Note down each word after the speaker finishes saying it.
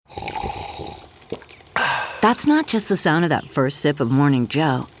That's not just the sound of that first sip of Morning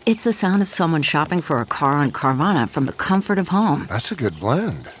Joe. It's the sound of someone shopping for a car on Carvana from the comfort of home. That's a good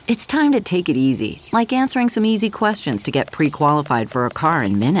blend. It's time to take it easy, like answering some easy questions to get pre-qualified for a car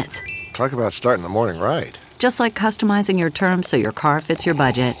in minutes. Talk about starting the morning right. Just like customizing your terms so your car fits your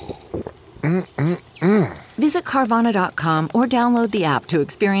budget. Visit Carvana.com or download the app to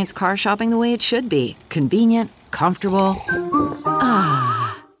experience car shopping the way it should be. Convenient, comfortable. Ah.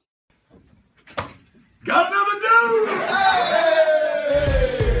 Got another dude!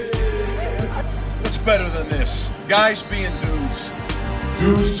 Hey! What's better than this? Guys being dudes.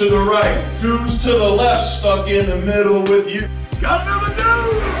 Dudes to the right, dudes to the left, stuck in the middle with you. Got another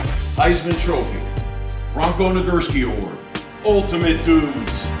dude! Heisman Trophy, Bronco Nagurski Award, Ultimate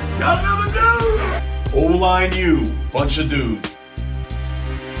Dudes. Got another dude! O-line U, bunch of dudes.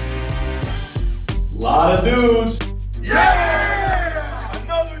 Lot of dudes. Yeah!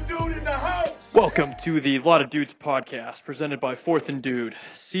 Another dude in the house! Welcome to the Lot of Dudes podcast, presented by Fourth and Dude,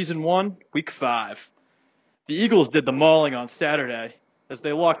 Season 1, Week 5. The Eagles did the mauling on Saturday as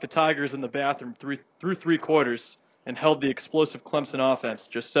they locked the Tigers in the bathroom through three quarters and held the explosive Clemson offense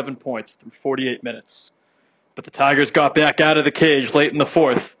just 7 points through 48 minutes. But the Tigers got back out of the cage late in the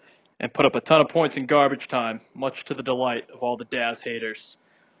fourth and put up a ton of points in garbage time, much to the delight of all the Daz haters.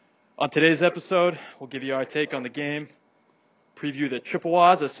 On today's episode, we'll give you our take on the game, preview the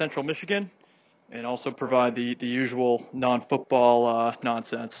Chippewas as Central Michigan, and also provide the usual non-football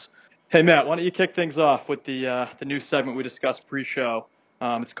nonsense. Hey, Matt, why don't you kick things off with the new segment we discussed pre-show.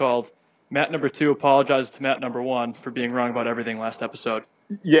 It's called Matt Number 2 Apologizes to Matt Number 1 for being wrong about everything last episode.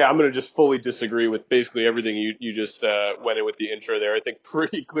 Yeah, I'm going to just fully disagree with basically everything you just went in with the intro there. I think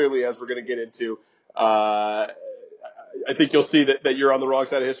pretty clearly, as we're going to get into, I think you'll see that you're on the wrong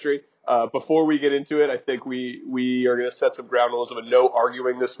side of history. Before we get into it, I think we are going to set some ground rules of a no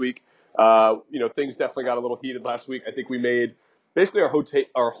arguing this week. Things definitely got a little heated last week. I think we made basically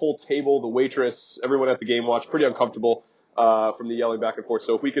our whole table, the waitress, everyone at the game watch, pretty uncomfortable from the yelling back and forth.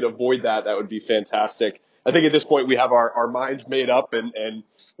 So if we could avoid that, that would be fantastic. I think at this point we have our minds made up, and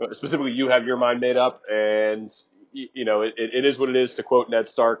specifically you have your mind made up, and it is what it is, to quote Ned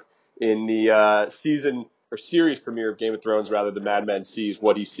Stark in the season or series premiere of Game of Thrones. Rather, the madman sees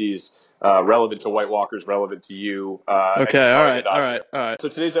what he sees, relevant to White Walkers, relevant to you. Okay, all right. So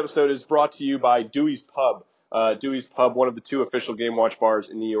today's episode is brought to you by Dewey's Pub. Dewey's Pub, one of the 2 official Game Watch bars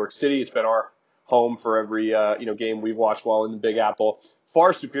in New York City. It's been our home for every game we've watched while in the Big Apple.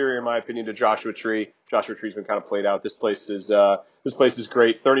 Far superior, in my opinion, to Joshua Tree. Joshua Tree's been kind of played out. This place is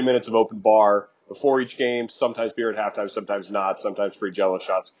great. 30 minutes of open bar before each game. Sometimes beer at halftime, sometimes not. Sometimes free Jello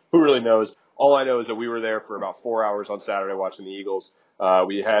shots. Who really knows? All I know is that we were there for about 4 hours on Saturday watching the Eagles.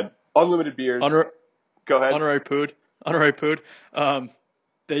 We had unlimited beers. Go ahead. Honorary Pood.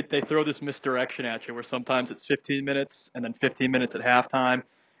 They throw this misdirection at you where sometimes it's 15 minutes and then 15 minutes at halftime,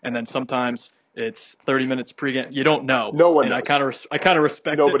 and then sometimes it's 30 minutes pregame. You don't know. No one knows. I kind of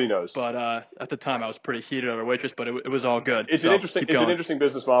respect Nobody it. knows. But at the time, I was pretty heated over waitress, but it was all good. It's an interesting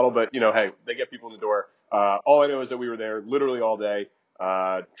business model, but hey, they get people in the door. All I know is that we were there literally all day,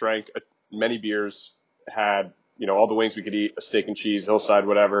 drank many beers, had all the wings we could eat, a steak and cheese, hillside,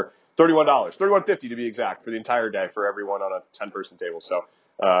 whatever. $31, $31.50 to be exact, for the entire day for everyone on a 10-person table. So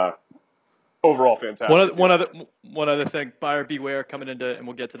overall, fantastic. One other thing, buyer beware coming into, and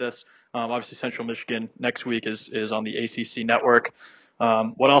we'll get to this. Obviously, Central Michigan next week is on the ACC network.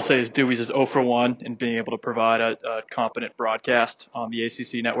 What I'll say is Dewey's is 0 for 1 in being able to provide a competent broadcast on the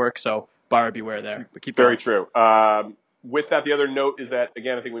ACC network. So buyer beware there. But keep Very going. True. With that, the other note is that,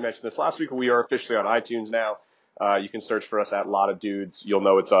 again, I think we mentioned this last week, we are officially on iTunes now. You can search for us at Lot of Dudes. You'll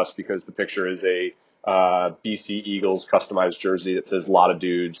know it's us because the picture is a BC Eagles customized jersey that says Lot of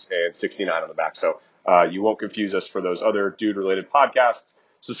Dudes and 69 on the back. So you won't confuse us for those other dude-related podcasts.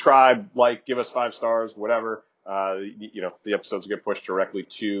 Subscribe, give us 5 stars, whatever. The episodes get pushed directly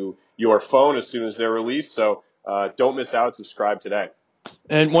to your phone as soon as they're released. So don't miss out. Subscribe today.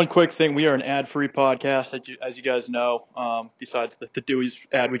 And one quick thing, we are an ad-free podcast, as you guys know, besides the Dewey's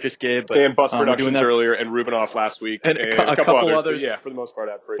ad we just gave. But, and Bus Productions earlier, and Rubinoff last week, and a couple others. But yeah, for the most part,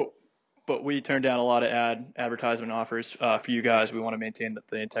 ad-free. But we turned down a lot of advertisement offers for you guys. We want to maintain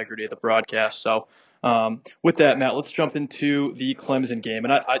the integrity of the broadcast. So with that, Matt, let's jump into the Clemson game.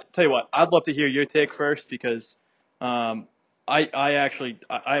 And I tell you what, I'd love to hear your take first because I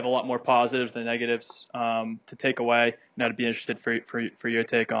have a lot more positives than negatives to take away, and I'd be interested for your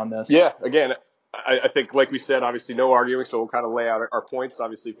take on this. Yeah, again, I think, like we said, obviously no arguing, so we'll kind of lay out our points.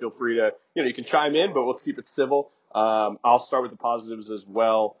 Obviously, feel free to, you can chime in, but let's keep it civil. I'll start with the positives as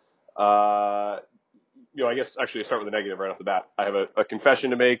well. I guess actually I start with the negative right off the bat. I have a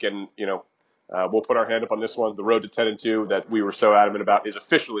confession to make, and we'll put our hand up on this one. The road to 10-2 that we were so adamant about is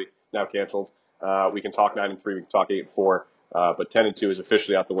officially now canceled. We can talk 9-3, we can talk 8-4, but 10-2 is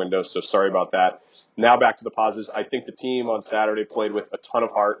officially out the window. So sorry about that. Now back to the positives. I think the team on Saturday played with a ton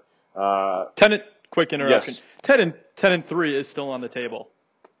of heart. Quick interruption. Yes. 10-3 is still on the table,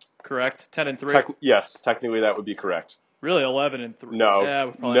 correct? 10-3. Yes, technically that would be correct. Really, 11-3. No,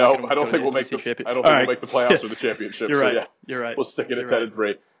 yeah, I don't think we'll make the playoffs or the championship. You're right. So, yeah, You're right. We'll stick it at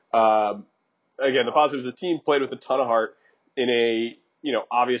 10-3. Again, the positives: the team played with a ton of heart in a,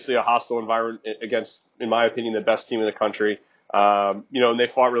 obviously a hostile environment against, in my opinion, the best team in the country. And they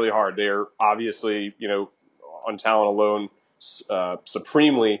fought really hard. They're obviously, on talent alone,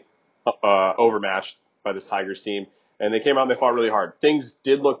 supremely overmatched by this Tigers team. And they came out and they fought really hard. Things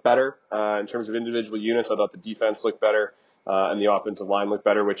did look better in terms of individual units. I thought the defense looked better and the offensive line looked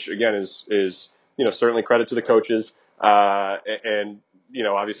better, which again is certainly credit to the coaches and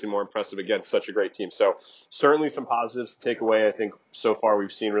obviously more impressive against such a great team. So certainly some positives to take away. I think so far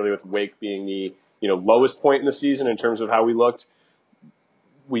we've seen really with Wake being the lowest point in the season in terms of how we looked.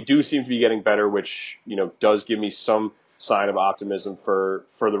 We do seem to be getting better, which does give me some sign of optimism for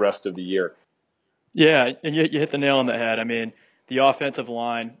the rest of the year. Yeah, and you hit the nail on the head. I mean, the offensive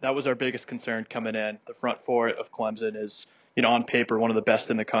line, that was our biggest concern coming in. The front four of Clemson is, on paper, one of the best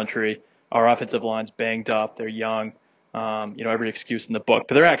in the country. Our offensive line's banged up. They're young. Every excuse in the book.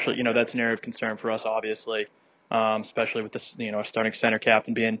 But they're actually, that's an area of concern for us, obviously, especially with this, our starting center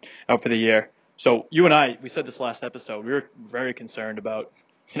captain being out for the year. So you and I, we said this last episode, we were very concerned about,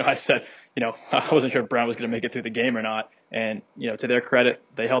 I said, I wasn't sure if Brown was going to make it through the game or not. And, to their credit,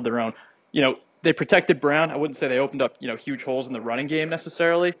 they held their own. They protected Brown. I wouldn't say they opened up, huge holes in the running game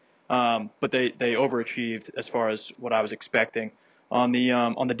necessarily, but they overachieved as far as what I was expecting. On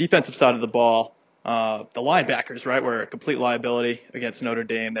the defensive side of the ball, the linebackers, right, were a complete liability against Notre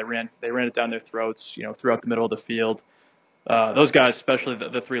Dame. They ran it down their throats, throughout the middle of the field. Those guys, especially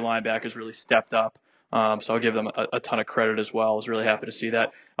the three linebackers, really stepped up. So I'll give them a ton of credit as well. I was really happy to see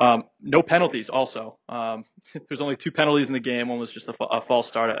that. No penalties also. There's only 2 penalties in the game. One was just a false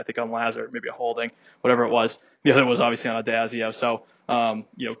start, I think, on Lazar, maybe a holding, whatever it was. The other was obviously on Adazio. So,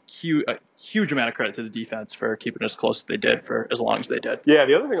 huge amount of credit to the defense for keeping us close as they did for as long as they did. Yeah,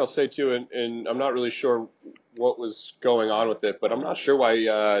 the other thing I'll say, too, and I'm not really sure what was going on with it, but I'm not sure why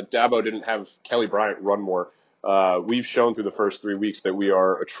Dabo didn't have Kelly Bryant run more. We've shown through the first 3 weeks that we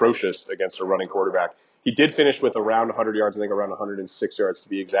are atrocious against a running quarterback. He did finish with around 100 yards, I think around 106 yards to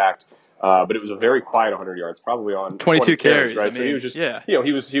be exact. But it was a very quiet 100 yards, probably on 22 carries, right? I mean, so he was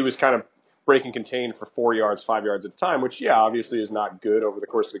just, he was kind of break and contain for 4 yards, 5 yards at a time, which, obviously is not good over the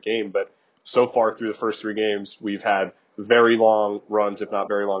course of the game. But so far through the first 3 games, we've had very long runs, if not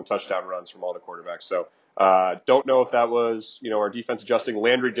very long touchdown runs from all the quarterbacks. So don't know if that was, our defense adjusting.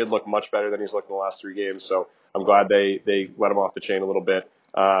 Landry did look much better than he's looked in the last 3 games. So I'm glad they let him off the chain a little bit.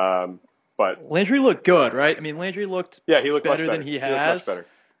 But Landry looked good, right? I mean, Landry looked he looked better much better than he has. He looked much better.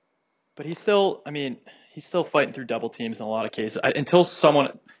 But he's still fighting through double teams in a lot of cases. Until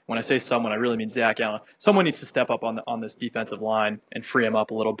someone, when I say someone, I really mean Zach Allen. Someone needs to step up on this defensive line and free him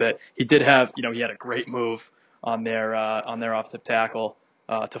up a little bit. He did have, he had a great move on their offensive tackle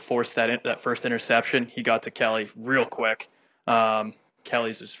to force that first interception. He got to Kelly real quick.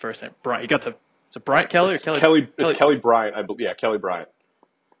 Kelly's his first name. Brian. He got to, is it Bryant Kelly or Kelly? It's Kelly Bryant. I believe. Yeah, Kelly Bryant.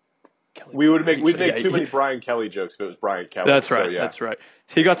 We'd make too many Brian Kelly jokes if it was Brian Kelly. That's right. So, yeah. That's right.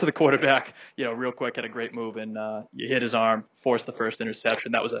 So he got to the quarterback, real quick, had a great move, and you hit his arm, forced the first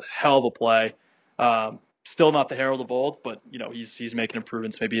interception. That was a hell of a play. Still not the herald of old, but he's making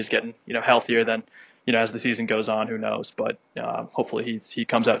improvements. Maybe he's getting healthier than as the season goes on. Who knows? But hopefully he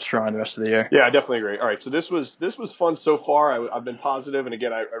comes out strong the rest of the year. Yeah, I definitely agree. All right, so this was fun so far. I've been positive, and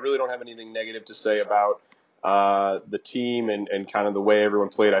again, I really don't have anything negative to say about the team and kind of the way everyone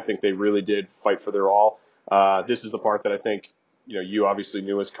played. I think they really did fight for their all. This is the part that I think, you obviously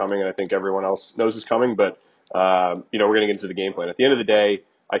knew was coming, and I think everyone else knows is coming, but, we're going to get into the game plan. At the end of the day,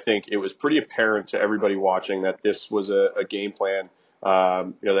 I think it was pretty apparent to everybody watching that this was a game plan,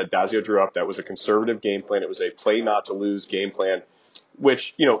 that Dazio drew up. That was a conservative game plan. It was a play not to lose game plan,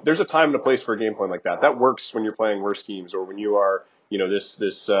 which, there's a time and a place for a game plan like that. That works when you're playing worse teams or when you are,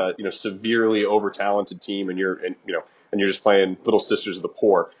 this severely over-talented team and you're just playing little sisters of the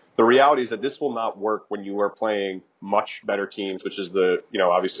poor. The reality is that this will not work when you are playing much better teams, which is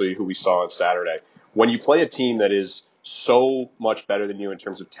obviously who we saw on Saturday. When you play a team that is so much better than you in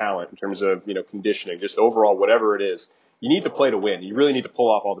terms of talent, in terms of, conditioning, just overall, whatever it is, you need to play to win. You really need to pull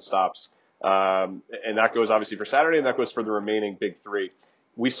off all the stops. And that goes obviously for Saturday and that goes for the remaining big 3.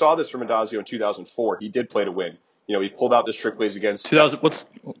 We saw this from Adazio in 2004. He did play to win. he pulled out the trick plays against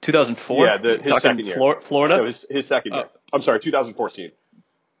 2004? Yeah, his second year. Florida? No, his second year. I'm sorry, 2014.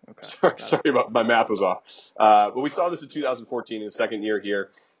 Okay. Sorry about my math was off. But we saw this in 2014 in his second year here.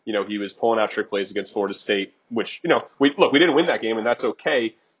 He was pulling out trick plays against Florida State, which, we didn't win that game, and that's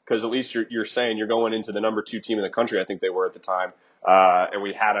okay because at least you're saying you're going into the number 2 team in the country. I think they were at the time. And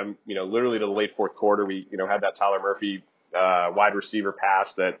we had them, literally to the late fourth quarter. We, had that Tyler Murphy wide receiver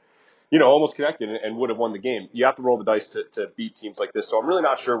pass that, almost connected and would have won the game. You have to roll the dice to beat teams like this. So I'm really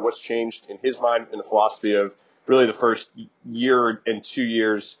not sure what's changed in his mind in the philosophy of really the first year and 2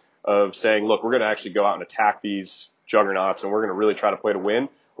 years of saying, look, we're going to actually go out and attack these juggernauts and we're going to really try to play to win.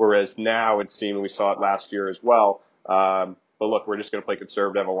 Whereas now it seemed, we saw it last year as well. But look, we're just going to play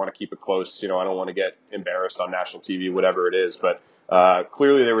conservative. I want to keep it close. I don't want to get embarrassed on national TV, whatever it is. But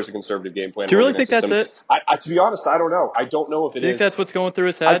clearly there was a conservative game plan. Do you really think that's it? To be honest, I don't know. I don't know if it is. Do you think that's what's going through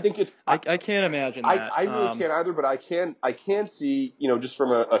his head? I think it's. I can't imagine that. I really can't either. But I can see, just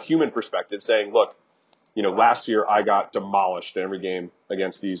from a human perspective, saying, look, last year I got demolished in every game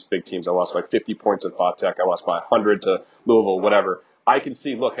against these big teams. I lost by 50 points at Tech. I lost by 100 to Louisville, whatever. I can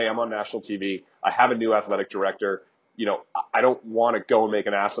see, look, hey, I'm on national TV. I have a new athletic director. I don't want to go and make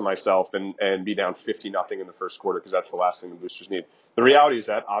an ass of myself and be down 50-0 in the first quarter because that's the last thing the boosters need. The reality is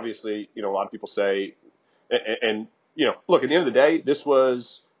that, obviously, a lot of people say, and look, at the end of the day, this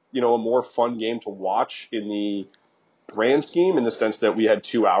was, a more fun game to watch in the grand scheme in the sense that we had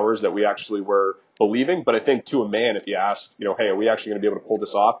 2 hours that we actually were believing. But I think to a man, if you asked, hey, are we actually going to be able to pull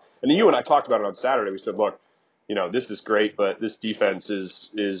this off? And you and I talked about it on Saturday. We said, look, this is great, but this defense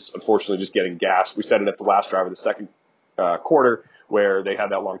is unfortunately just getting gassed. We said it at the last drive of the second quarter where they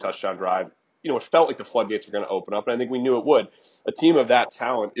had that long touchdown drive. It felt like the floodgates were going to open up, and I think we knew it would. A team of that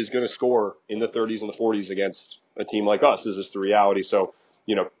talent is going to score in the 30s and the 40s against a team like us. This is the reality. So,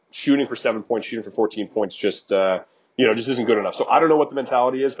 shooting for 7 points, shooting for 14 points just isn't good enough. So I don't know what the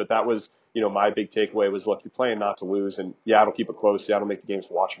mentality is, but that was, my big takeaway was, look, you're playing not to lose, and yeah, it'll keep it close. Yeah, it'll make the games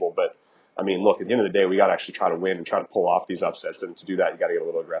watchable, but I mean, look, at the end of the day, we got to actually try to win and try to pull off these upsets. And to do that, you got to get a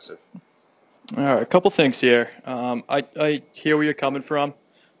little aggressive. All right, a couple things here. I hear where you're coming from.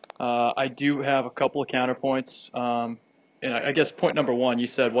 I do have a couple of counterpoints. And I guess point number one, you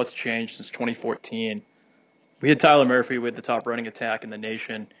said what's changed since 2014. We had Tyler Murphy with the top running attack in the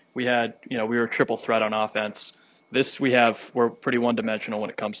nation. We had, we were a triple threat on offense. We're pretty one-dimensional when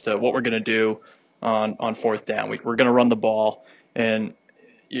it comes to what we're going to do on fourth down. We're going to run the ball. And,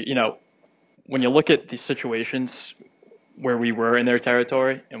 when you look at the situations where we were in their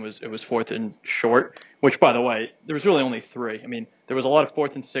territory and it was fourth and short, which, by the way, there was really only 3. I mean, there was a lot of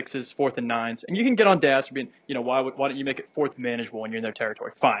 4th and 6s, 4th and 9s, and you can get on Das for being, why don't you make it 4th manageable when you're in their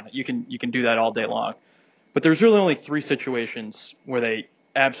territory? Fine, you can do that all day long. But there's really only 3 situations where they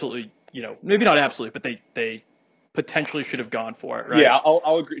absolutely, maybe not absolutely, but they potentially should have gone for it, right? Yeah,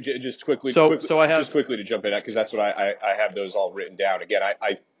 I'll agree. Just quickly, just quickly to jump in because that's what I have those all written down. Again,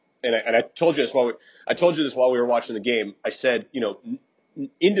 I told you this while we were watching the game. I said,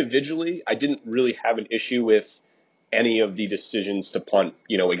 individually, I didn't really have an issue with any of the decisions to punt.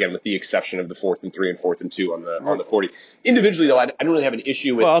 Again, with the exception of the 4th and 3 and 4th and 2 on the 40. Individually, though, I didn't really have an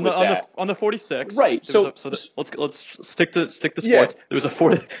issue with that. On the 46, right? So let's stick to sports. Yeah. There was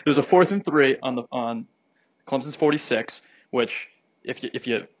a 4th and 3 on Clemson's 46, which if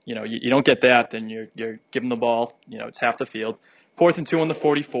you don't get that, then you're giving the ball. It's half the field. 4th and 2 on the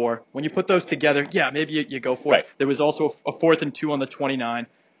 44. When you put those together, yeah, maybe you go for it. There was also a 4th and 2 on the 29.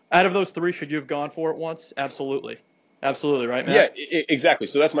 Out of those 3, should you have gone for it once? Absolutely. Absolutely, right, Matt? Yeah, exactly.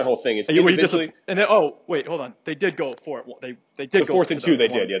 So that's my whole thing. Wait, hold on. They did go for it. They did go for it. The 4th and 2 they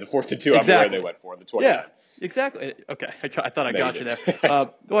did, yeah. The 4th and 2, exactly. I'm aware they went for the 20. Yeah, exactly. Okay, I thought I got you there.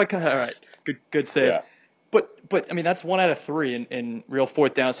 All right, good save. Yeah. But I mean, that's 1 out of 3 in real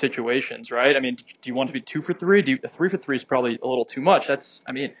 4th down situations, right? I mean, do you want to be 2 for 3? 3 for 3 is probably a little too much.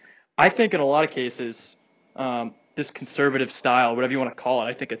 I think in a lot of cases, this conservative style, whatever you want to call it,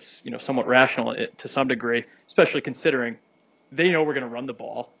 I think it's somewhat rational to some degree, especially considering they know we're going to run the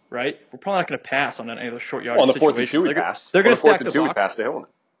ball, right? We're probably not going to pass on any of those short yardage situations. On the 4th and 2 we passed. They're going to stack the box. 4th and 2 we passed to Hillman.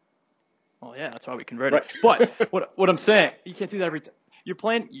 Well, yeah, that's why we converted. Right. But what I'm saying, you can't do that every time. You're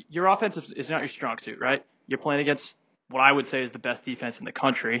playing. Your offense is not your strong suit, right? You're playing against what I would say is the best defense in the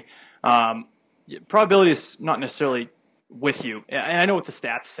country. Probability is not necessarily with you. And I know what the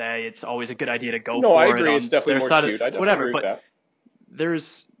stats say. It's always a good idea to go for it. No, I agree. It's definitely more skewed. I definitely agree with that.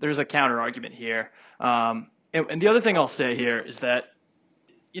 There's a counter argument here. And the other thing I'll say here is that,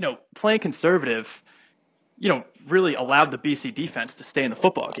 playing conservative, really allowed the BC defense to stay in the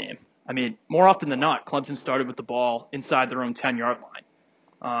football game. I mean, more often than not, Clemson started with the ball inside their own 10-yard line.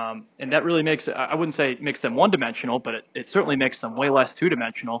 And that really makes, I wouldn't say it makes them one-dimensional, but it certainly makes them way less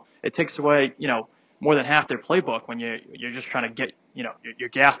two-dimensional. It takes away, more than half their playbook when you're just trying to get, you're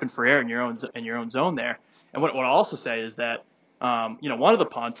gasping for air in your own zone there. And what I'll also say is that, one of the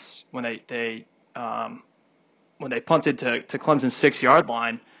punts when they punted to Clemson's 6-yard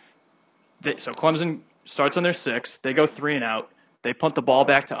line, so Clemson starts on their 6, they go 3 and out, they punt the ball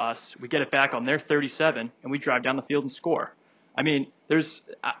back to us, we get it back on their 37, and we drive down the field and score. I mean,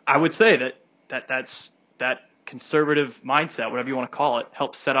 I would say that conservative mindset, whatever you want to call it,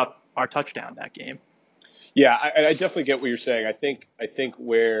 helped set up our touchdown that game. Yeah, I definitely get what you're saying. I think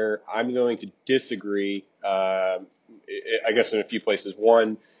where I'm going to disagree, I guess in a few places.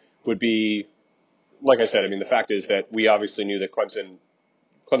 One would be, like I said, I mean, the fact is that we obviously knew that Clemson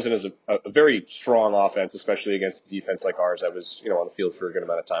is a very strong offense, especially against a defense like ours that was, on the field for a good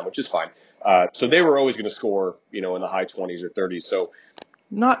amount of time, which is fine. So they were always going to score, in the high 20s or 30s. So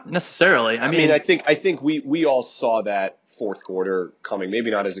not necessarily. I mean, I think we all saw that fourth quarter coming.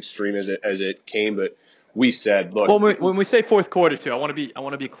 Maybe not as extreme as it came, but we said, look. Well, when we say fourth quarter too, I want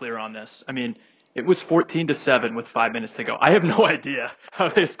to be clear on this. I mean, it was 14-7 with 5 minutes to go. I have no idea how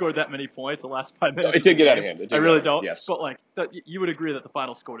they scored that many points the last 5 minutes. It did get out of hand. I really don't. Yes. But you would agree that the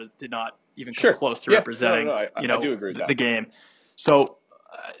final score did not even come close to representing, I do agree with that. The game. So,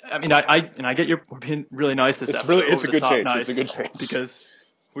 I mean, I get you're being really nice this episode. It's a good change. Nice it's a good change because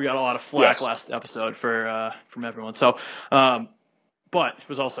we got a lot of flack last episode from everyone. So, but it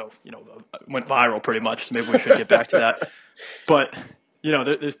was also went viral pretty much. So maybe we should get back to that. But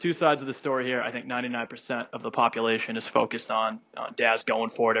there's two sides of the story here. I think 99% of the population is focused on Daz going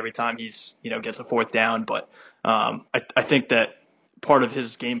for it every time he's gets a fourth down. But I think that part of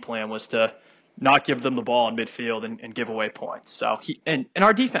his game plan was to not give them the ball in midfield and give away points. So and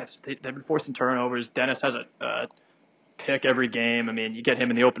our defense, they've been forcing turnovers. Dennis has a pick every game. I mean, you get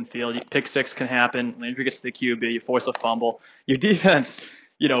him in the open field, pick six can happen. Landry gets to the QB, you force a fumble. Your defense,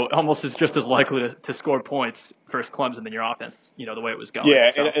 almost is just as likely to score points versus Clemson than your offense, the way it was going.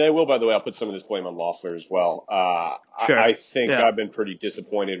 Yeah, so. and I will, by the way, I'll put some of this blame on Loeffler as well. Sure. I think I've been pretty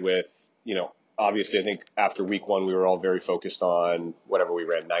disappointed with, obviously I think after week 1 we were all very focused on whatever we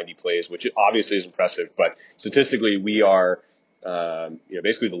ran 90 plays, which obviously is impressive, but statistically we are,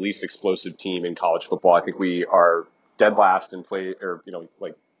 basically the least explosive team in college football. I think we are dead last in play, or,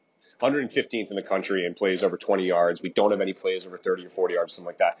 115th in the country in plays over 20 yards. We don't have any plays over 30 or 40 yards, something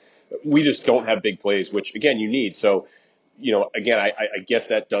like that. We just don't have big plays, which, again, you need. So, again, I guess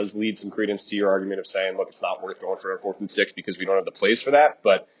that does lead some credence to your argument of saying, look, it's not worth going for a 4th and 6 because we don't have the plays for that.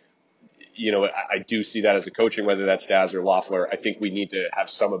 But, I do see that as a coaching, whether that's Daz or Loeffler. I think we need to have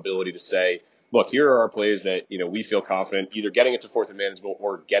some ability to say, look, here are our plays that, we feel confident either getting it to 4th and manageable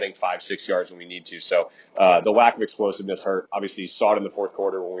or getting 5-6 yards when we need to. So the lack of explosiveness hurt. Obviously, you saw it in the fourth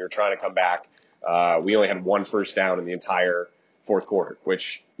quarter when we were trying to come back. We only had 1 first down in the entire fourth quarter,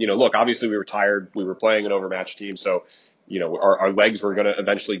 which, look, obviously we were tired. We were playing an overmatched team. So, our legs were going to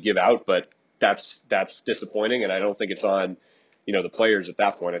eventually give out, but that's disappointing. And I don't think it's on, the players at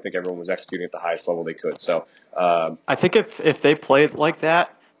that point. I think everyone was executing at the highest level they could. So I think if they played like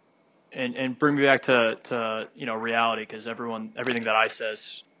that, and bring me back to reality, because everything that I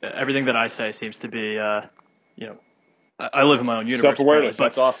say seems to be I live in my own universe. Self-awareness,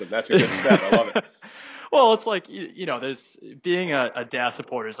 that's awesome. That's a good step. I love it. Well, it's like there's being a Daz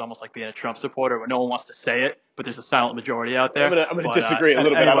supporter is almost like being a Trump supporter, where no one wants to say it, but there's a silent majority out there. I'm gonna disagree a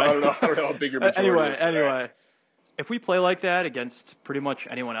little bit. I don't know how big your majority is. Anyway, if we play like that against pretty much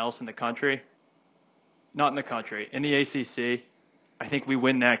anyone else in the country, not in the country, in the ACC. I think we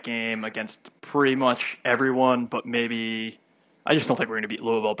win that game against pretty much everyone, but maybe I just don't think we're going to beat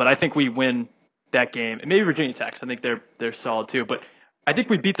Louisville. But I think we win that game, and maybe Virginia Tech. I think they're solid too. But I think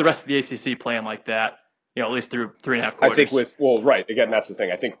we beat the rest of the ACC playing like that. At least through 3.5 quarters. I think right. Again, that's the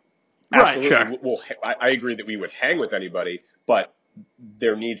thing. I think absolutely. Right, I agree that we would hang with anybody, but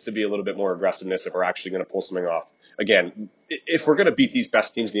there needs to be a little bit more aggressiveness if we're actually going to pull something off. Again, if we're going to beat these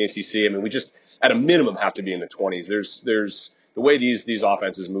best teams in the ACC, I mean, we just at a minimum have to be in the 20s. There's the way these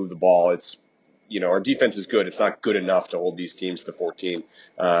offenses move the ball, it's, our defense is good. It's not good enough to hold these teams to 14,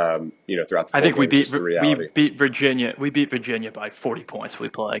 throughout the I think we beat Virginia. We beat Virginia by 40 points. We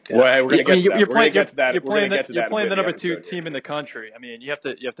play like that. Well, we're going to get to that. You're playing the number 2 team in the country. I mean, you have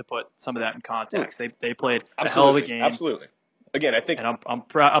to put some of that in context. They played a hell of a game. Absolutely. Again, I think, and I'm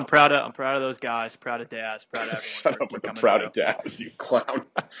proud of those guys. Proud of Daz. Proud of everyone. Shut up with the proud of Daz, you clown.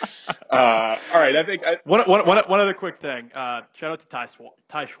 All right, I think one other quick thing. Shout out to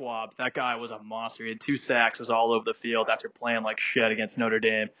Ty Schwab. That guy was a monster. He had 2 sacks. Was all over the field after playing like shit against Notre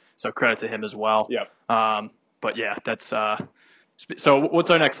Dame. So credit to him as well. Yeah. But yeah, that's So what's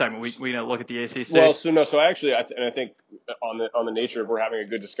our next segment? We gonna look at the ACC? Well, so actually, I think on the nature of we're having a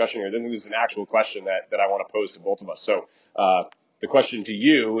good discussion here, then there's an actual question that I want to pose to both of us. So the question to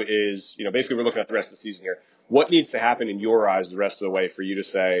you is, basically we're looking at the rest of the season here. What needs to happen in your eyes the rest of the way for you to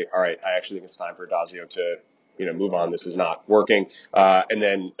say, all right, I actually think it's time for Addazio to move on. This is not working. And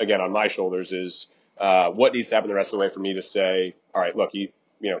then again, on my shoulders is what needs to happen the rest of the way for me to say, all right, look,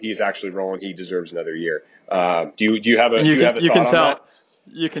 he's actually rolling. He deserves another year. Do you have a thought on that?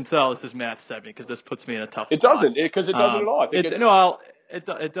 You can tell this is Matt's segment because this puts me in a tough spot. It doesn't, because it doesn't at all. I think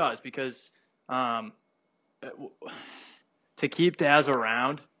it does because to keep Daz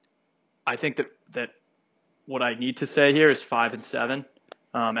around, I think that what I need to say here is 5 and 7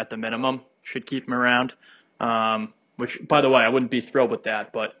 at the minimum should keep him around. Which, by the way, I wouldn't be thrilled with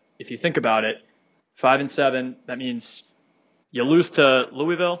that. But if you think about it, 5 and 7, that means you lose to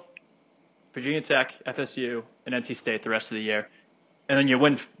Louisville, Virginia Tech, FSU, and NC State the rest of the year. And then you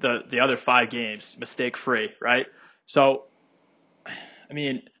win the other 5 games mistake-free, right? So, I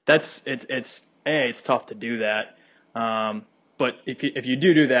mean, it's tough to do that. But if you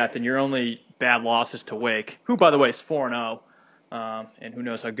do that, then your only bad losses to Wake, who, by the way, is 4-0, and who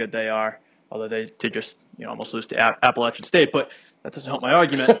knows how good they are, although they did just almost lose to Appalachian State. But that doesn't help my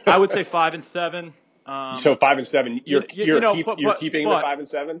argument. I would say 5 and 7. So 5 and 7, you're keeping the 5 and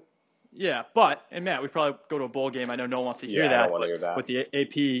 7? Yeah, and Matt, we probably go to a bowl game. I know no one wants to hear that. I don't want to hear that. With the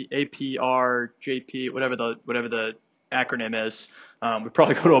APR, JP, whatever the acronym is, we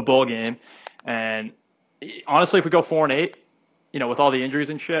probably go to a bowl game. And honestly, if we go 4 and 8, with all the injuries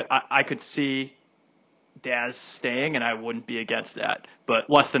and shit, I could see Daz staying, and I wouldn't be against that. But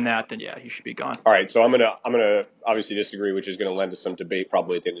less than that, then yeah, he should be gone. All right, so I'm gonna obviously disagree, which is gonna lend to some debate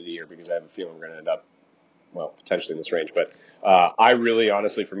probably at the end of the year because I have a feeling we're gonna end up, potentially in this range. But I really,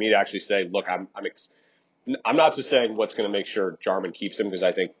 honestly, for me to actually say, look, I'm not just saying what's going to make sure Jarman keeps him because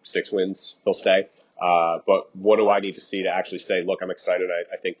I think 6 wins he'll stay. But what do I need to see to actually say, look, I'm excited.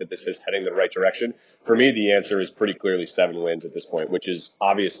 I think that this is heading the right direction. For me, the answer is pretty clearly 7 wins at this point, which is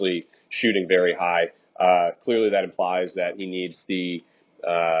obviously shooting very high. Clearly, that implies that he needs the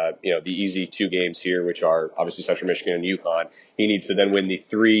easy 2 games here, which are obviously Central Michigan and UConn. He needs to then win the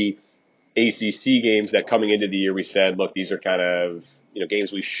 3 ACC games that coming into the year we said, look, these are kind of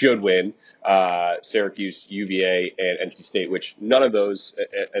games we should win. Syracuse, UVA, and NC State, which none of those,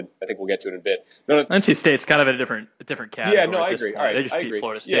 I think we'll get to it in a bit. NC State's kind of in a different category. Yeah, no, I agree. All right, they just beat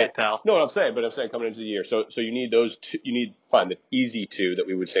Florida State, pal. No, I'm saying coming into the year. So you need those 2, you need the easy 2 that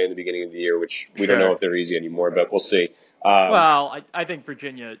we would say in the beginning of the year, which we don't know if they're easy anymore, but we'll see. Well, I think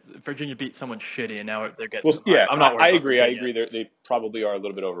Virginia beat someone shitty, and now they're getting. Well, yeah, I'm not. I agree. They probably are a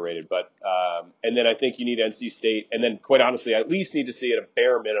little bit overrated, but and then I think you need NC State, and then quite honestly, I at least need to see at a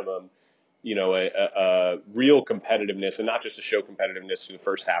bare minimum, a real competitiveness, and not just to show competitiveness through the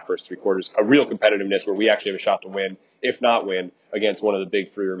first half, first 3 quarters, a real competitiveness where we actually have a shot to win, if not win, against one of the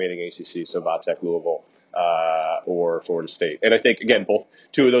big 3 remaining ACC, so Vatech, Louisville, or Florida State. And I think again, both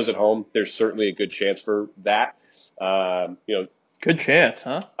 2 of those at home, there's certainly a good chance for that. Good chance,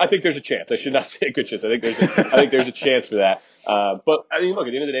 huh? I think there's a chance. I should not say a good chance. I think there's a chance for that. But I mean, look,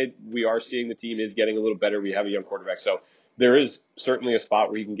 at the end of the day, we are seeing the team is getting a little better. We have a young quarterback, so there is certainly a spot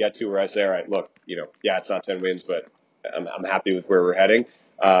where you can get to where I say, all right, look, it's not 10 wins, but I'm happy with where we're heading.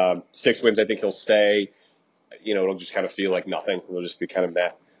 6 wins, I think he'll stay. It'll just kind of feel like nothing. It'll just be kind of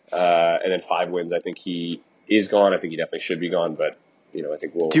meh. And then 5 wins, I think he is gone. I think he definitely should be gone, but I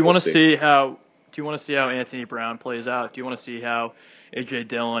think we'll. Do you want to see how? Do you want to see how Anthony Brown plays out? Do you want to see how A.J.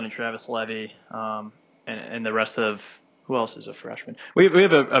 Dillon and Travis Levy and the rest of – who else is a freshman? We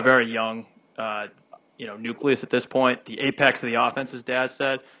have a very young nucleus at this point. The apex of the offense, as Dad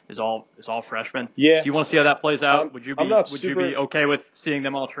said, is all freshmen. Yeah. Do you want to see how that plays out? Would you be okay with seeing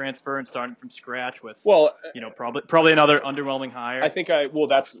them all transfer and starting from scratch with probably another underwhelming hire? I think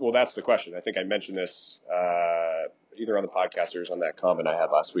that's the question. I think I mentioned this either on the podcast or on that comment I had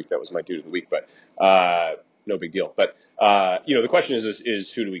last week. That was my dude of the week, but no big deal. But the question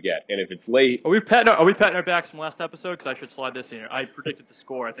is who do we get? And if it's late, are we patting our backs from last episode? Because I should slide this in here. I predicted the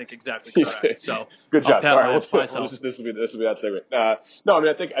score. I think exactly correct. So good job. All right, this will be that segment. No, I mean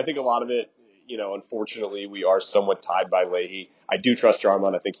I think a lot of it. Unfortunately, we are somewhat tied by Leahy. I do trust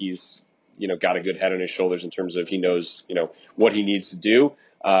Jarman. I think he's got a good head on his shoulders in terms of he knows what he needs to do.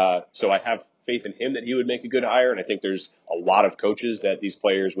 So I have faith in him that he would make a good hire, and I think there's a lot of coaches that these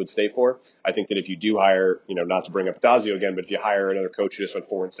players would stay for. I think that if you do hire, not to bring up Addazio again, but if you hire another coach who just went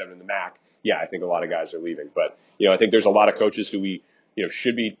 4 and 7 in the MAC, yeah, I think a lot of guys are leaving. But I think there's a lot of coaches who we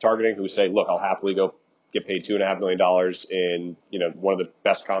should be targeting who say, look, I'll happily go get paid $2.5 million in, one of the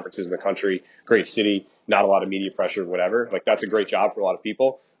best conferences in the country, great city, not a lot of media pressure, whatever. Like, that's a great job for a lot of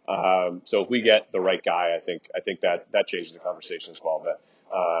people. So if we get the right guy, I think that changes the conversation as well. But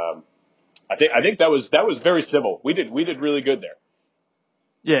I think that was very civil. We did really good there.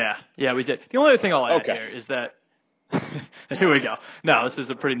 Yeah, we did. The only other thing I'll add here is that here we go. No, this is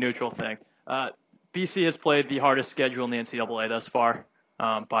a pretty neutral thing. BC has played the hardest schedule in the NCAA thus far,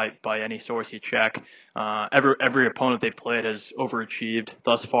 by any source you check. Every opponent they played has overachieved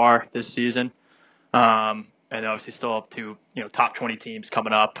thus far this season. And obviously still up to, top 20 teams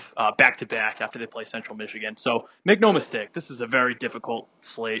coming up back to back after they play Central Michigan. So make no mistake, this is a very difficult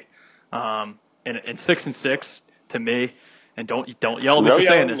slate. And 6-6 to me, and don't yell at me for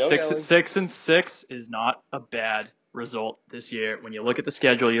saying this. 6-6 is not a bad result this year. When you look at the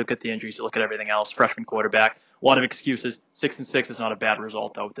schedule, you look at the injuries, you look at everything else. Freshman quarterback, a lot of excuses. 6-6 is not a bad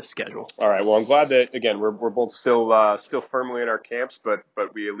result though with the schedule. All right. Well, I'm glad that again we're both still firmly in our camps, but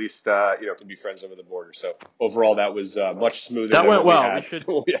we at least can be friends over the border. So overall, that was much smoother. That than went what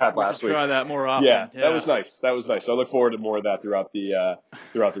well. we had last week. Try that more often. Yeah, that was nice. So I look forward to more of that throughout the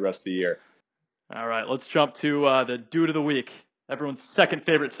rest of the year. All right. Let's jump to the Dude of the Week. Everyone's second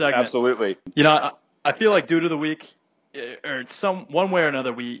favorite segment. Absolutely. I feel like Dude of the Week, or one way or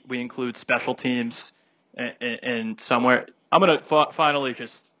another, we include special teams and somewhere. I'm going to finally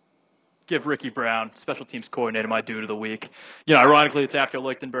just give Ricky Brown, special teams coordinator, my Dude of the Week. Ironically, it's after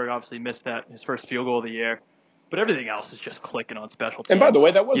Lichtenberg obviously missed his first field goal of the year. But everything else is just clicking on special teams. And by the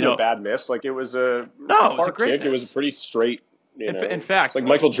way, that wasn't a bad miss. Like, it was a great kick. Miss. It was a pretty straight, In fact, it's like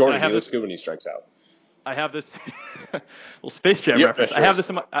Michael Jordan. He looks good when he strikes out. I have this little Space Jam reference. Sure. I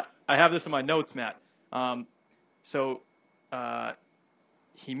have this in my notes, Matt. So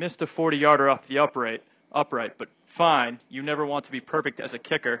he missed a 40-yarder off the upright, but fine. You never want to be perfect as a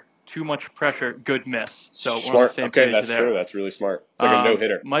kicker. Too much pressure, good miss. So smart. We're on the same page that's there. True. That's really smart. It's like a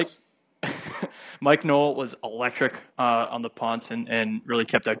no-hitter. Mike Knoll was electric on the punts and really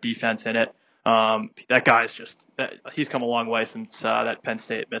kept our defense in it. That guy's he's come a long way since that Penn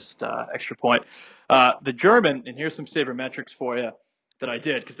State missed extra point. The German, and here's some sabermetrics for you that I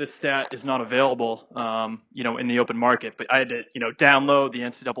did, because this stat is not available, in the open market, but I had to, download the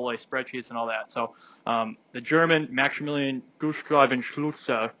NCAA spreadsheets and all that. So the German, Maximilian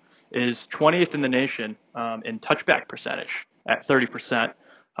Gustavin-Schulze, is 20th in the nation in touchback percentage at 30%.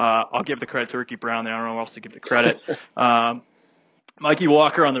 I'll give the credit to Ricky Brown there. I don't know who else to give the credit. Mikey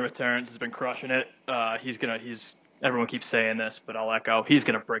Walker on the returns has been crushing it. Everyone keeps saying this, but I'll echo. He's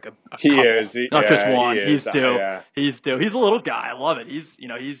going to break a couple. He is. Not just one. He's due. Yeah. He's due. He's a little guy. I love it. He's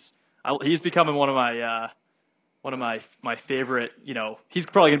becoming one of my favorite. He's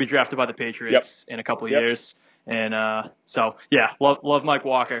probably going to be drafted by the Patriots in a couple of years. And love Mike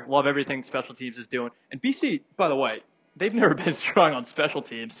Walker. Love everything special teams is doing. And BC, by the way, they've never been strong on special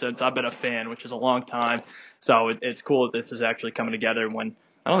teams since I've been a fan, which is a long time. So it's cool that this is actually coming together when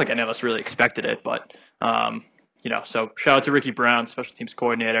I don't think any of us really expected it, but. So shout out to Ricky Brown, special teams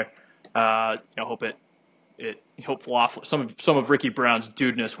coordinator. Hope Loeffler, some of Ricky Brown's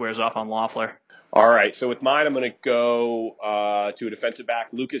dudeness wears off on Loeffler. All right. So with mine, I'm going to go to a defensive back,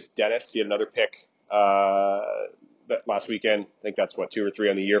 Lucas Dennis. He had another pick that last weekend. I think that's 2 or 3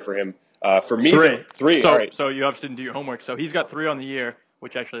 on the year for him. For me, three. So, all right. So you obviously didn't do your homework. So he's got 3 on the year,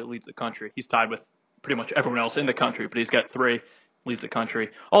 which actually leads the country. He's tied with pretty much everyone else in the country, but he's got 3, leads the country.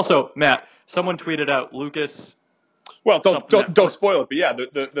 Also, Matt, someone tweeted out Lucas. Well, don't spoil it, but yeah,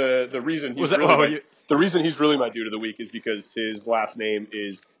 the reason he's really my dude of the week is because his last name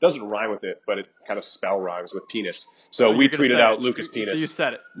doesn't rhyme with it, but it kind of spell rhymes with penis. So we tweeted out Lucas Penis. So you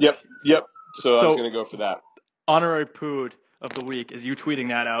said it. Yep. So I was going to go for that. Honorary Pood of the week is you tweeting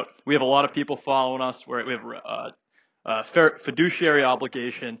that out. We have a lot of people following us. We have fiduciary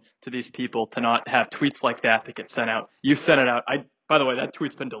obligation to these people to not have tweets like that get sent out. You sent it out. By the way, that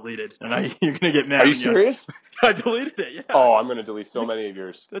tweet's been deleted, and you're going to get mad. Are you serious? I deleted it, yeah. Oh, I'm going to delete so many of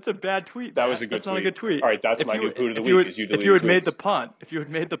yours. That's a bad tweet. That was a good tweet. That's not a good tweet. All right, that's my new Pood of the week. If you had made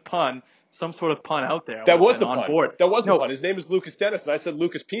the pun, some sort of pun out there. That was the pun. Board. That was the pun. His name is Lucas Dennis, and I said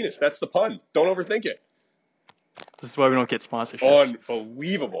Lucas Penis. That's the pun. Don't overthink it. This is why we don't get sponsorships.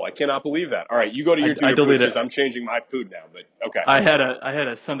 Unbelievable. I cannot believe that. All right, you go to your Pood because I'm changing my Pood now, but okay. I had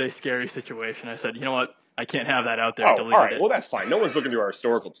a Sunday Scary situation. I said, you know what? I can't have that out there. All right. Well, that's fine. No one's looking through our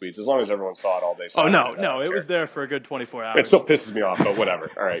historical tweets as long as everyone saw it all day. No. It was there for a good 24 hours. It still pisses me off, but whatever.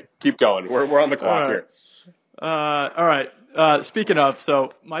 All right. Keep going. We're on the clock here. All right. Speaking of,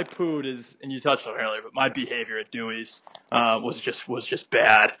 so my Pood is, and you touched on it earlier, but my behavior at Dewey's was just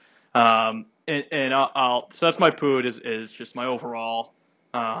bad. So that's my Pood is just my overall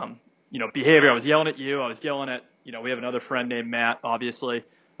behavior. I was yelling at you. I was yelling at, we have another friend named Matt, obviously.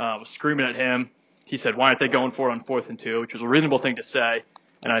 I was screaming at him. He said, why aren't they going for it on 4th and 2, which was a reasonable thing to say.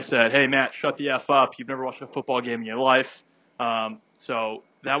 And I said, hey, Matt, shut the F up. You've never watched a football game in your life. So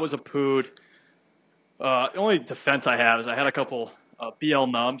that was a pood. The only defense I have is I had a couple BL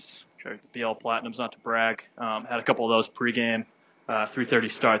nubs, BL Platinums, not to brag. Had a couple of those pregame,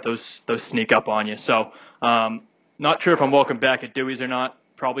 3:30 start. Those sneak up on you. So not sure if I'm welcome back at Dewey's or not.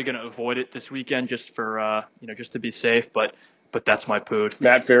 Probably going to avoid it this weekend just for just to be safe. But that's my pood.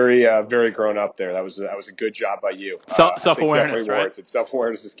 Matt, very grown up there. That was a good job by you. Self-awareness, right?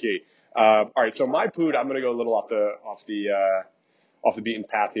 Self-awareness is key. All right, so my pood, I'm going to go a little off the beaten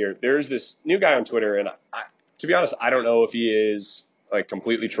path here. There's this new guy on Twitter, and to be honest, I don't know if he is like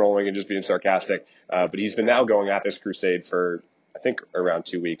completely trolling and just being sarcastic, but he's been now going at this crusade for I think around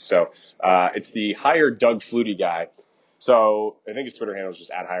 2 weeks. So it's the Hire Doug Flutie guy. So I think his Twitter handle is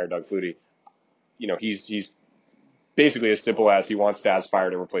just at Hire Doug Flutie. He's basically as simple as he wants Daz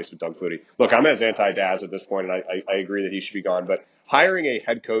fired and replaced with Doug Flutie. Look, I'm as anti-Daz at this point, and I agree that he should be gone. But hiring a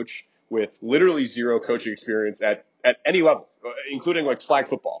head coach with literally zero coaching experience at any level, including like flag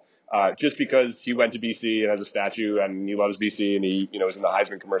football, just because he went to BC and has a statue and he loves BC and he is in the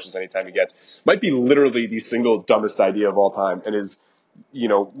Heisman commercials anytime he gets, might be literally the single dumbest idea of all time, and is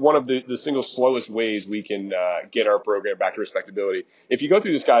one of the single slowest ways we can get our program back to respectability. If you go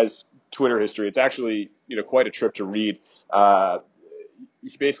through this guy's Twitter history, it's actually quite a trip to read.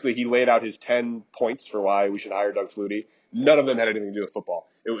 He laid out his 10 points for why we should hire Doug Flutie. None of them had anything to do with football.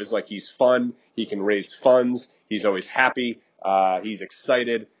 It was like he's fun, he can raise funds, he's always happy, he's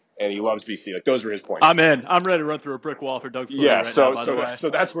excited, and he loves BC. Like, those were his points. I'm in. I'm ready to run through a brick wall for Doug Flutie so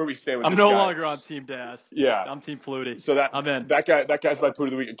that's where we stand with I'm this no guy. longer on Team Daz. Yeah. I'm Team Flutie. So I'm in. That guy's my pood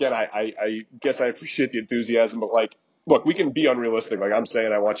of the week. Again, I guess I appreciate the enthusiasm, but like, look, we can be unrealistic. Like, I'm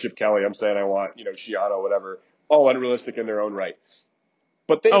saying I want Chip Kelly. I'm saying I want, Shiano, whatever. All unrealistic in their own right.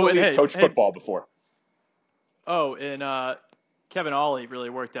 But they've at least coached football before. Oh, and Kevin Ollie really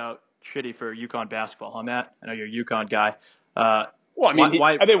worked out shitty for UConn basketball, huh, Matt? I know you're a UConn guy. Well, I mean,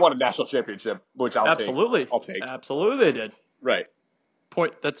 they won a national championship, which I'll take. Absolutely they did. Right.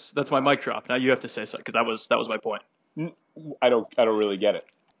 Point. That's my mic drop. Now you have to say something, because that was my point. I don't really get it.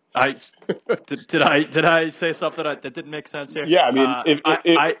 Did I say something that didn't make sense here? Yeah, I mean,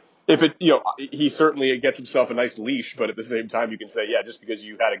 he certainly gets himself a nice leash, but at the same time, you can say, yeah, just because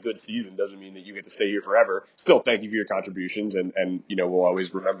you had a good season doesn't mean that you get to stay here forever. Still, thank you for your contributions, and we'll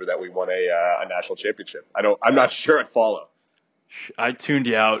always remember that we won a national championship. I'm not sure I'd follow. I tuned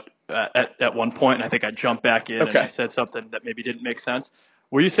you out at one point, and I think I jumped back in and I said something that maybe didn't make sense.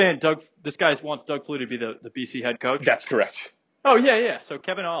 Were you saying this guy wants Doug Flutie to be the BC head coach? That's correct. Oh, yeah. So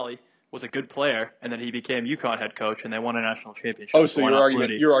Kevin Ollie was a good player, and then he became UConn head coach, and they won a national championship. Oh, so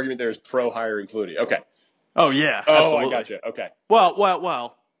your argument there is pro hiring Flutie. Okay. Oh, yeah. Oh, absolutely. I gotcha. Okay.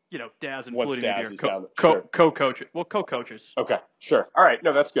 Well, Daz and Once Flutie Daz are sure. co-coaches. Well, co-coaches. Okay, sure. All right.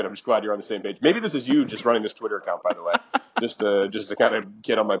 No, that's good. I'm just glad you're on the same page. Maybe this is you just running this Twitter account, by the way, just to kind of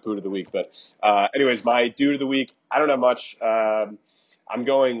get on my pood of the week. But anyways, my dude of the week, I don't have much. I'm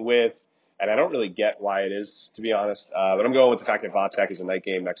going with, and I don't really get why it is, to be honest, but I'm going with the fact that Vatech is a night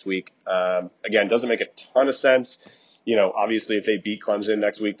game next week. Again, doesn't make a ton of sense. Obviously, if they beat Clemson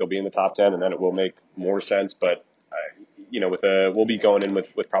next week, they'll be in the top 10, and then it will make more sense. But we'll be going in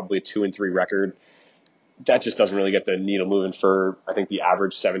with probably a 2-3 record. That just doesn't really get the needle moving for, I think, the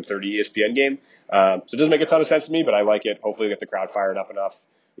average 7:30 ESPN game. So it doesn't make a ton of sense to me, but I like it. Hopefully, get the crowd fired up enough.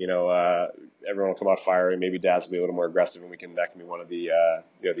 Everyone will come out firing. Maybe Daz will be a little more aggressive, and that can be one of the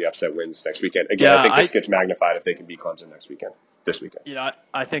the upset wins next weekend. Again, I think this gets magnified if they can beat Clemson this weekend.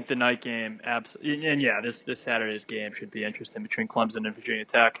 I think the night game, absolutely, and this Saturday's game should be interesting between Clemson and Virginia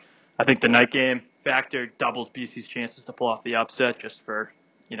Tech. I think the night game factor doubles BC's chances to pull off the upset, just for,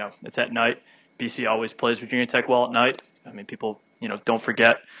 it's at night. BC always plays Virginia Tech well at night. I mean, people, don't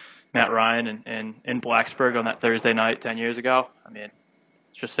forget Matt Ryan and in Blacksburg on that Thursday night 10 years ago. I mean,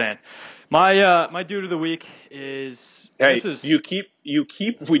 just saying. My dude of the week is. Hey,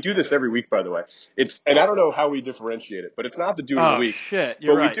 we do this every week, by the way. And I don't know how we differentiate it, but it's not the dude of the week. Shit,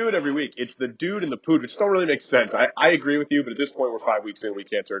 you're right. We do it every week. It's the dude and the pood, which don't really make sense. I agree with you, but at this point we're 5 weeks in, we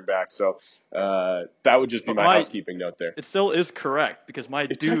can't turn back. So that would just be my housekeeping note there. It still is correct, because my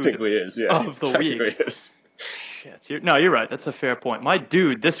dude technically is, yeah. Of the week. Is. Shit, you're right. That's a fair point. My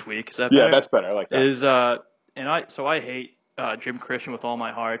dude this week, is that better? Yeah, that's better. I like that. Is I hate Jim Christian with all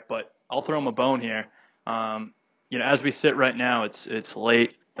my heart, but I'll throw him a bone here. As we sit right now, it's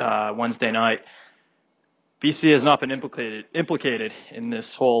late Wednesday night. BC has not been implicated in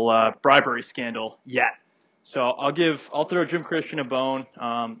this whole bribery scandal yet. So I'll throw Jim Christian a bone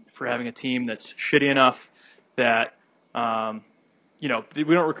for having a team that's shitty enough that we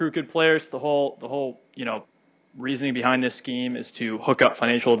don't recruit good players. The whole reasoning behind this scheme is to hook up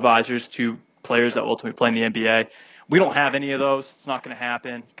financial advisors to players that will ultimately play in the NBA. We don't have any of those. It's not going to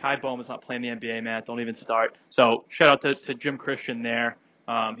happen. Kai Bowman's not playing the NBA, Matt. Don't even start. So shout out to Jim Christian there.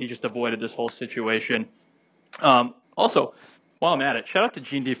 He just avoided this whole situation. Also, while I'm at it, shout out to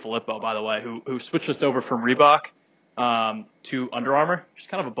Gene DiFilippo, by the way, who switched us over from Reebok to Under Armour. Just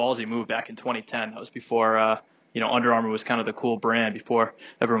kind of a ballsy move back in 2010. That was before Under Armour was kind of the cool brand, before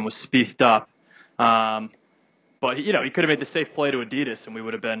everyone was speaked up. But he could have made the safe play to Adidas, and we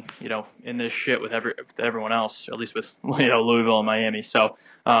would have been in this shit with everyone else, or at least with Louisville and Miami. So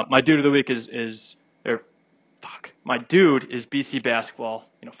my dude of the week is BC basketball.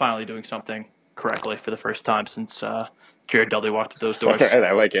 Finally doing something correctly for the first time since Jared Dudley walked through those doors.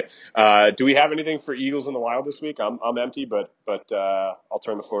 I like it. Do we have anything for Eagles in the Wild this week? I'm empty, but I'll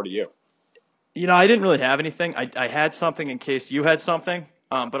turn the floor to you. I didn't really have anything. I had something in case you had something,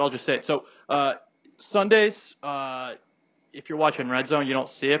 but I'll just say it. So Sundays, if you're watching Red Zone, you don't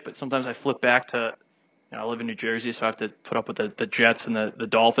see it, but sometimes I flip back to I live in New Jersey, so I have to put up with the Jets and the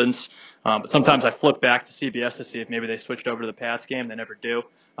Dolphins. But sometimes I flip back to CBS to see if maybe they switched over to the Pats game. They never do.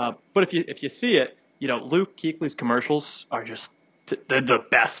 But if you see it, Luke Kuechly's commercials are just they're the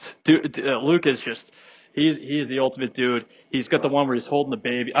best. Dude, Luke is just he's the ultimate dude. He's got the one where he's holding the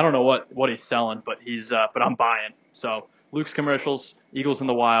baby. I don't know what he's selling, but but I'm buying. So Luke's commercials, Eagles in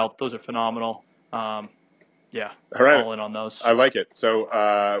the Wild, those are phenomenal. Yeah, all right. All in on those. I like it. So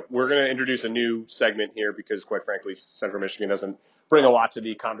we're going to introduce a new segment here because, quite frankly, Central Michigan doesn't bring a lot to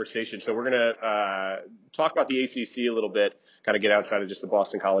the conversation. So we're going to talk about the ACC a little bit, kind of get outside of just the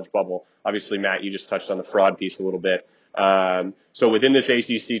Boston College bubble. Obviously, Matt, you just touched on the fraud piece a little bit. So within this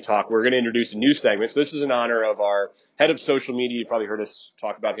ACC talk, we're going to introduce a new segment. So this is in honor of our head of social media. You probably heard us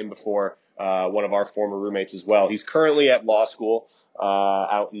talk about him before, one of our former roommates as well. He's currently at law school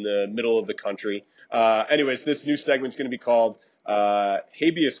out in the middle of the country. Anyways, this new segment is going to be called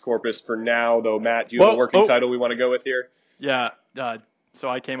Habeas Corpus for now, though. Matt, do you have a working title we want to go with here? Yeah. So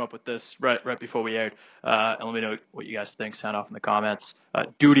I came up with this right before we aired, and let me know what you guys think. Sound off in the comments.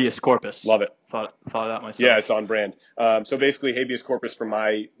 Duteous Corpus. Love it. Thought that myself. Yeah, it's on brand. So basically, Habeas Corpus, from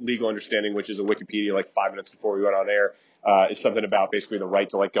my legal understanding, which is a Wikipedia like 5 minutes before we went on air, is something about basically the right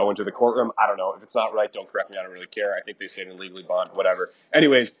to go into the courtroom. I don't know. If it's not right, don't correct me. I don't really care. I think they say it in legally bond, whatever.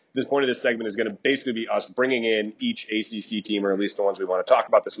 Anyways, the point of this segment is going to basically be us bringing in each ACC team, or at least the ones we want to talk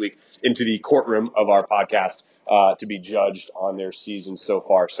about this week, into the courtroom of our podcast to be judged on their season so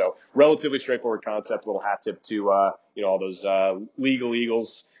far. So relatively straightforward concept. A little hat tip to all those legal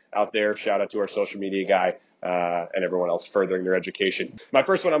Eagles out there. Shout out to our social media guy and everyone else furthering their education. My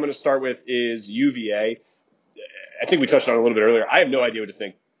first one I'm going to start with is UVA. I think we touched on it a little bit earlier. I have no idea what to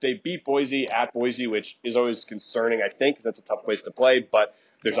think. They beat Boise at Boise, which is always concerning, I think, because that's a tough place to play. But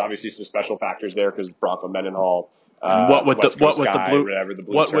there's obviously some special factors there because Bronco Mendenhall, the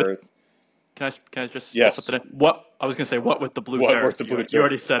blue turf. Can I just yes. Something in? What I was going to say? What with the blue turf? What with the blue turf? You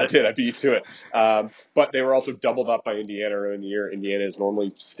already said it. I did. I beat you to it. But they were also doubled up by Indiana early in the year. Indiana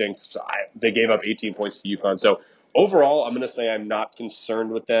normally stinks. So they gave up 18 points to UConn. So overall, I'm going to say I'm not concerned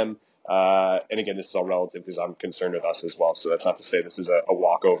with them. And again, this is all relative because I'm concerned with us as well. So that's not to say this is a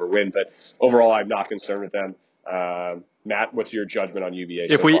walkover win, but overall, I'm not concerned with them. Matt, what's your judgment on UVA?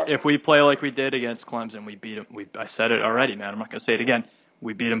 If we play like we did against Clemson, we beat them. I said it already, Matt. I'm not going to say it again.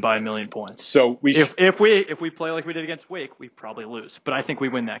 We beat them by 1,000,000 points. So if we play like we did against Wake, we probably lose. But I think we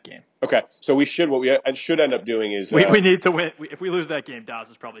win that game. Okay, so we should. What we should end up doing is we need to win. If we lose that game, Dawes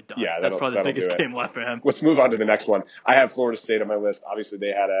is probably done. Yeah, that's probably the biggest game left for him. Let's move on to the next one. I have Florida State on my list. Obviously, they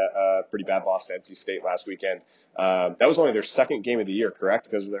had a pretty bad loss to NC State last weekend. That was only their second game of the year, correct?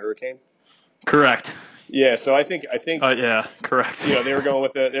 Because of the hurricane. Correct. Yeah, so I think. Yeah, correct. They were going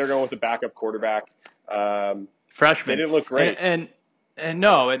with the backup quarterback. Freshman. They didn't look great.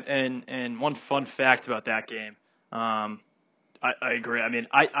 And one fun fact about that game, I agree. I mean,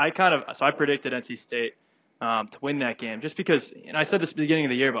 I predicted NC State to win that game just because, and I said this at the beginning of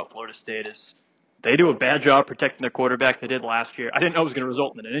the year about Florida State, is they do a bad job protecting their quarterback. They did last year. I didn't know it was going to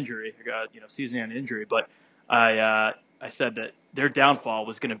result in an injury, season-end injury, but I said that their downfall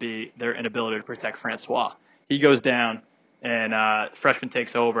was going to be their inability to protect Francois. He goes down, and freshman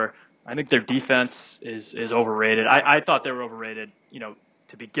takes over. I think their defense is overrated. I thought they were overrated,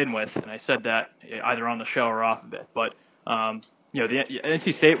 to begin with, and I said that either on the show or off of it. But the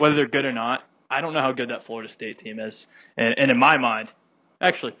NC State, whether they're good or not, I don't know how good that Florida State team is. And in my mind,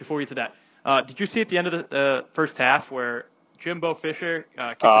 actually, before we get to that, did you see at the end of the first half where Jimbo Fisher kicked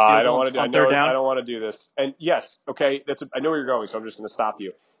the field goal on third down. I don't want to do this. And yes, okay, I know where you're going, so I'm just going to stop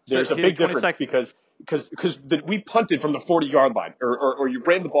you. There's a big difference because we punted from the 40-yard line, or you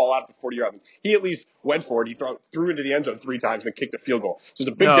ran the ball out of the 40-yard line. He at least went for it. He threw into the end zone 3 times and kicked a field goal. So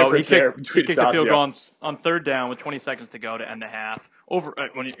there's a big difference there between he kicked the field goal on third down with 20 seconds to go to end the half. Over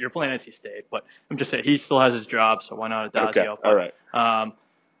when you're playing NC State, but I'm just saying he still has his job, so why not Adazio? Okay, all right.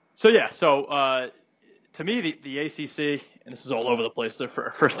 To me, the ACC, and this is all over the place. The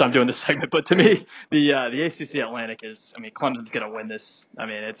first time doing this segment, but to me, the ACC Atlantic is. I mean, Clemson's going to win this. I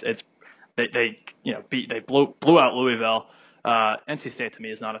mean, they blew out Louisville. NC State to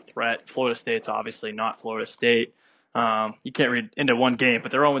me is not a threat. Florida State's obviously not Florida State. You can't read into one game,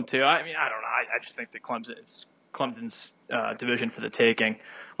 but they're 0-2. I mean, I don't know. I just think that Clemson's division for the taking.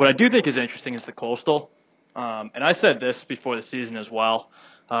 What I do think is interesting is the Coastal, and I said this before the season as well.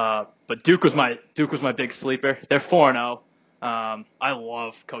 But Duke was my big sleeper. They're 4-0. I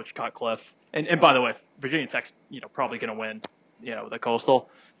love Coach Cutcliffe, and by the way, Virginia Tech's probably going to win. The Coastal.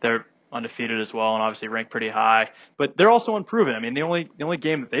 They're undefeated as well, and obviously ranked pretty high. But they're also unproven. I mean, the only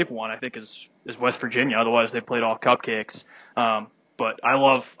game that they've won, I think, is West Virginia. Otherwise, they played all cupcakes. But I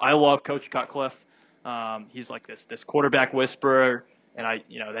love Coach Cutcliffe. He's like this quarterback whisperer, and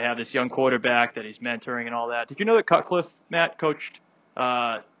they have this young quarterback that he's mentoring and all that. Did you know that Cutcliffe, Matt, coached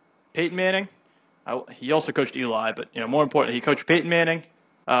Peyton Manning? He also coached Eli, but more importantly, he coached Peyton Manning,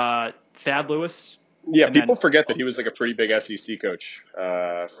 Thad Lewis. Yeah, people forget that he was like a pretty big SEC coach for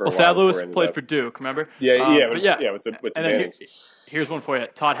a while. Thad Lewis played for Duke, remember? With the Mannings. Here's one for you,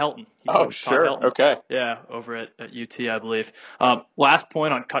 Todd Helton. Sure, okay. Yeah, over at UT, I believe. Last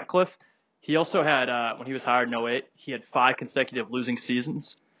point on Cutcliffe. He also had, when he was hired in 2008, he had 5 consecutive losing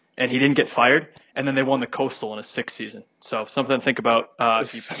seasons, and he didn't get fired. And then they won the Coastal in his 6th season. So something to think about.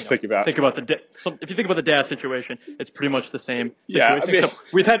 If you think about the Daz situation, it's pretty much the same situation.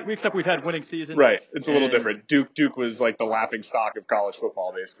 Yeah, except we've had winning seasons. Right, it's a little different. Duke was like the laughing stock of college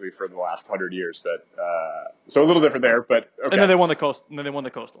football basically for the last 100 years, but so a little different there. But okay. And then they won the Coastal.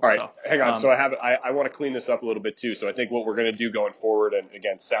 All right, hang on. So I want to clean this up a little bit too. So I think what we're going to do going forward, and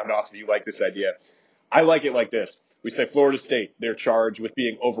again, sound off if you like this idea. I like it like this. We say Florida State, they're charged with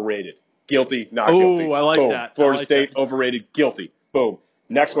being overrated. Guilty, not guilty. Oh, I like Boom. that. Florida State, overrated, guilty. Boom.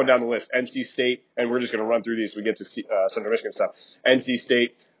 Next one down the list, NC State, and we're just going to run through these so we get to Central Michigan stuff. NC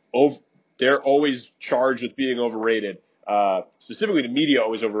State, they're always charged with being overrated. Specifically, the media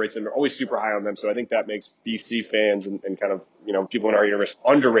always overrates them. They're always super high on them, so I think that makes BC fans and kind of people in our universe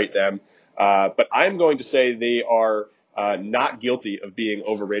underrate them. But I'm going to say they are not guilty of being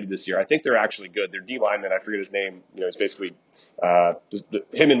overrated this year. I think they're actually good. Their D lineman, I forget his name, is basically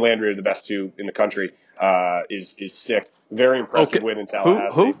him and Landry are the best 2 in the country. Is sick. Very impressive win in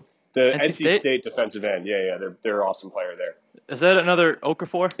Tallahassee. Who? The NC State defensive end. Yeah. They're an awesome player there. Is that another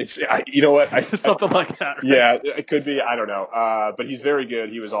Okafor? You know what? Something like that. Right? Yeah, it could be. I don't know. But he's very good.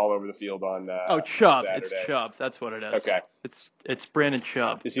 He was all over the field on Chubb. Saturday. It's Chubb. That's what it is. Okay. It's Brandon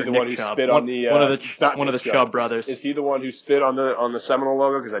Chubb. Is he the one who spit on the one of the Chubb brothers? Is he the one who spit on the Seminole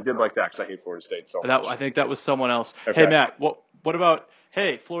logo? Because I did like that because I hate Florida State so much. I think that was someone else. Okay. Hey Matt, what about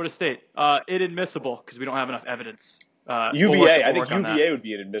Florida State? Inadmissible because we don't have enough evidence. UVA, I think UVA would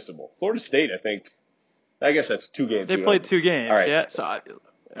be inadmissible. Florida State, I guess that's 2 games. They played 2 games. All right. Yeah. So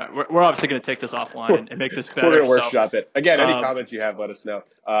we're obviously going to take this offline and make this better. We're going to workshop it. Again, any comments you have, let us know.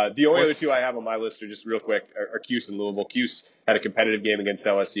 The only other 2 I have on my list are just real quick are Cuse and Louisville. Cuse had a competitive game against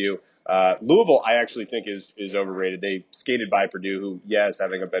LSU. Louisville, I actually think is overrated. They skated by Purdue, who, is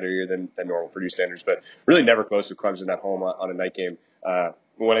having a better year than normal Purdue standards, but really never close to Clemson at home on a night game.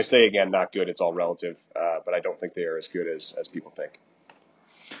 When I say, again, not good, it's all relative, but I don't think they are as good as people think.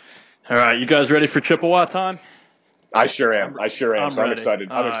 All right, you guys ready for Chippewa time? I sure am. I'm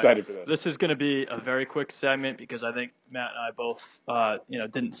excited. I'm excited for this. This is going to be a very quick segment because I think Matt and I both,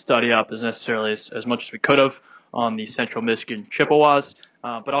 didn't study up as necessarily as much as we could have on the Central Michigan Chippewas.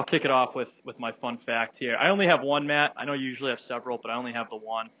 But I'll kick it off with my fun fact here. I only have one, Matt. I know you usually have several, but I only have the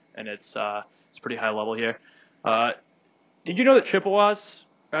one, and it's pretty high level here. Did you know that Chippewas?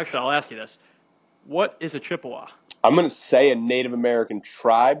 Actually, I'll ask you this: what is a Chippewa? I'm going to say a Native American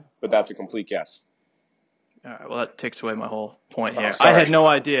tribe, but that's a complete guess. All right, well, that takes away my whole point here. Sorry. I had no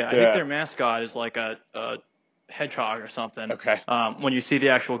idea. I think their mascot is like a hedgehog or something. Okay. When you see the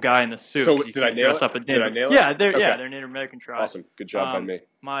actual guy in the suit. So did I nail it? Yeah, they're Native American tribe. Awesome. Good job by me.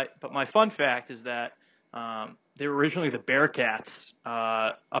 But my fun fact is that they were originally the Bearcats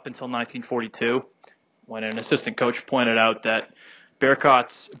up until 1942, when an assistant coach pointed out that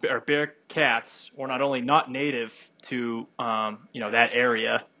Bearcats were not only not native to that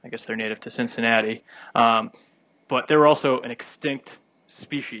area. I guess they're native to Cincinnati, but but they were also an extinct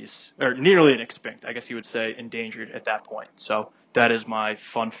species, or nearly an extinct, I guess you would say, endangered at that point. So that is my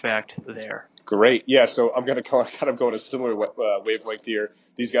fun fact there. Great. Yeah, so I'm going to kind of go in a similar wavelength here.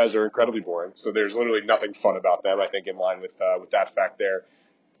 These guys are incredibly boring, so there's literally nothing fun about them, I think, in line with that fact there.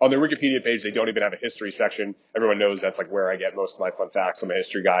 On their Wikipedia page, they don't even have a history section. Everyone knows that's like where I get most of my fun facts. I'm a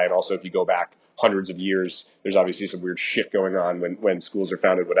history guy, and also if you go back hundreds of years, there's obviously some weird shit going on when schools are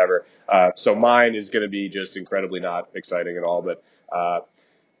founded, whatever. So mine is going to be just incredibly not exciting at all, but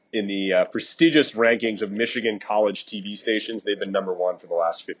in the prestigious rankings of Michigan college TV stations, they've been number one for the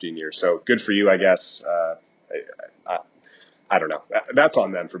last 15 years. So good for you, I guess. I don't know. That's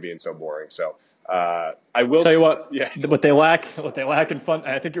on them for being so boring. So I will tell you what. Yeah. What they lack in fun.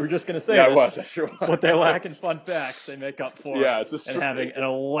 I think you were just going to say. Yeah, this, I was. I sure was. What they lack in fun facts, they make up for. Yeah, it's and having an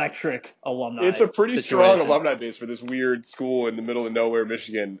electric alumni. It's a pretty situation. strong alumni base for this weird school in the middle of nowhere,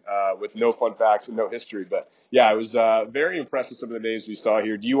 Michigan, with no fun facts and no history. But yeah, I was very impressed with some of the names we saw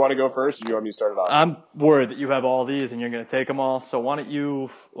here. Do you want to go first, or do you want me to start it off? I'm worried that you have all these and you're going to take them all. So why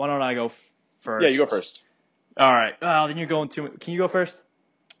don't I go first? Yeah, you go first. All right. Well, then you're going to. Can you go first?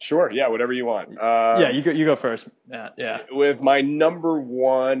 Sure. Yeah, whatever you want. Yeah, you go first. Yeah. With my number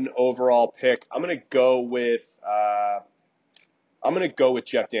one overall pick, I'm gonna go with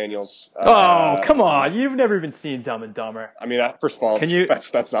Jeff Daniels. Oh, come on! You've never even seen Dumb and Dumber. I mean, first of all,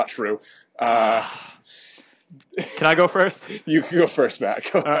 that's not true. Can I go first? You can go first, Matt.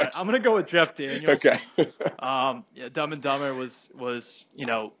 Go ahead. All right, I'm gonna go with Jeff Daniels. Okay. Yeah, Dumb and Dumber was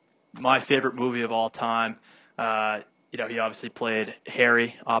my favorite movie of all time. He obviously played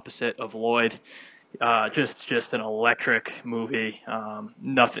Harry opposite of Lloyd. Just an electric movie.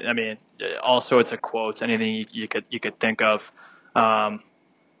 Nothing. I mean, all sorts of quotes. Anything you could think of.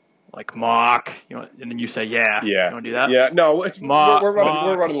 Like mock. And then you say yeah. Yeah. You want to do that? Yeah. No.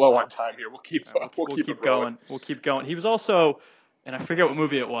 We're running low on time here. We'll keep going. We'll keep going. He was also, and I forget what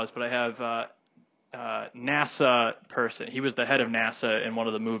movie it was, but I have NASA person. He was the head of NASA in one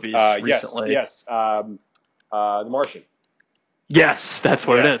of the movies recently. Yes. The Martian. Yes, that's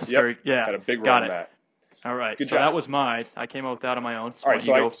what it is. Yep. Had a big run on that. All right. Good so job. That was mine. I came up with that on my own. All right.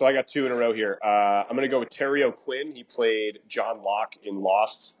 So I got two in a row here. I'm going to go with Terry O'Quinn. He played John Locke in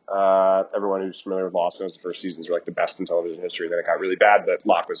Lost. Everyone who's familiar with Lost knows the first seasons were like the best in television history. Then it got really bad, but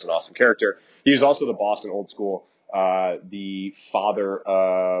Locke was an awesome character. He was also the boss in Old School, the father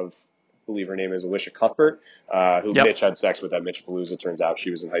of, I believe her name is Alicia Cuthbert, who Mitch had sex with at Mitch Palooza. Turns out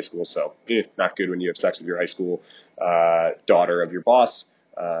she was in high school, so not good when you have sex with your high school daughter of your boss.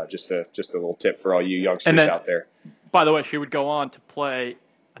 Just a little tip for all you youngsters out there. By the way, she would go on to play.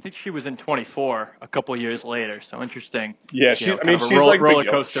 I think she was in 24 a couple of years later. So interesting. Yeah, she's like roller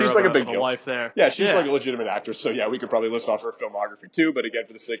coaster. She's like a big deal. Life there. Yeah, she's like a legitimate actress. So yeah, we could probably list off her filmography too. But again,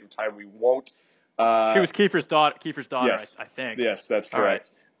 for the sake of time, we won't. She was Kiefer's daughter. Yes. I think. Yes, that's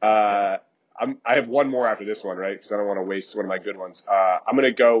correct. I have one more after this one, right? Because I don't want to waste one of my good ones. I'm going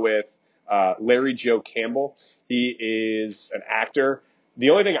to go with Larry Joe Campbell. He is an actor. The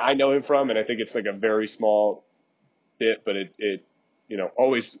only thing I know him from, and I think it's like a very small bit, but it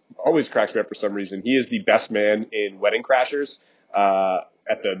always cracks me up for some reason. He is the best man in Wedding Crashers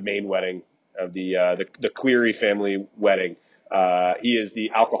at the main wedding of the Cleary family wedding. He is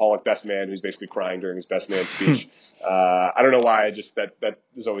the alcoholic best man who's basically crying during his best man speech. I don't know why. That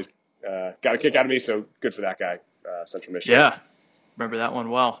has always got a kick out of me. So good for that guy, Central Michigan. Yeah, remember that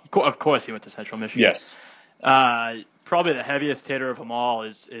one well. Of course, he went to Central Michigan. Yes. Probably the heaviest hitter of them all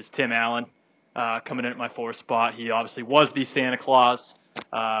is Tim Allen, coming in at my fourth spot. He obviously was the Santa Claus,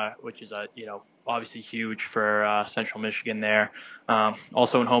 which is obviously huge for Central Michigan there.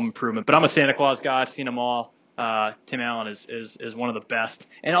 Also in Home Improvement, but I'm a Santa Claus guy. I've seen them all. Tim Allen is one of the best.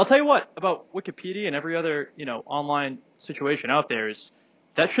 And I'll tell you what about Wikipedia and every other online situation out there is.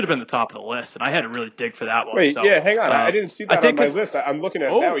 That should have been the top of the list, and I had to really dig for that one. Wait, hang on. I didn't see that on my list. I'm looking at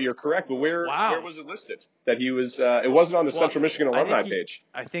it now. You're correct, but where was it listed? That he was. It wasn't on the Central Michigan alumni page.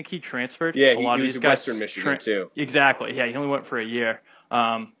 I think he transferred. Yeah, he was in Western Michigan too. Exactly. Yeah, he only went for a year.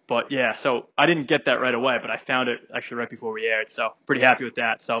 But yeah, so I didn't get that right away, but I found it actually right before we aired. So pretty happy with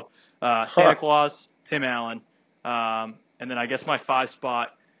that. So Santa Claus, Tim Allen, and then I guess my 5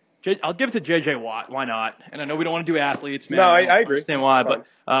 spot. I'll give it to J.J. Watt. Why not? And I know we don't want to do athletes, man. No, I agree. Understand why, but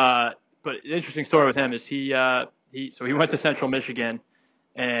the interesting story with him is he went to Central Michigan,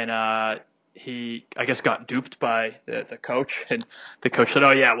 and he I guess got duped by the coach, and the coach said, "Oh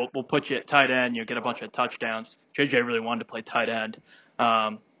yeah, we'll put you at tight end. You'll get a bunch of touchdowns." J.J. really wanted to play tight end.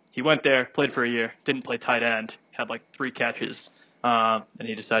 He went there, played for a year, didn't play tight end, had like 3 catches. And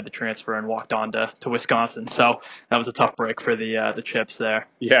he decided to transfer and walked on to Wisconsin. So that was a tough break for the Chips there.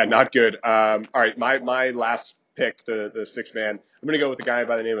 Yeah, not good. All right, my last pick, the sixth man, I'm going to go with a guy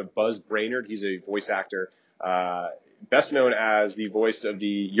by the name of Buzz Brainerd. He's a voice actor, best known as the voice of the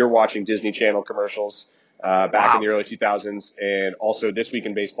You're Watching Disney Channel commercials back in the early 2000s, and also This Week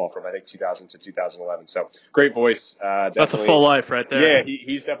in Baseball from, I think, 2000 to 2011. So great voice. That's a full life right there. Yeah,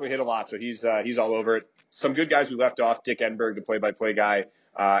 he's definitely hit a lot, so he's all over it. Some good guys we left off, Dick Enberg, the play-by-play guy,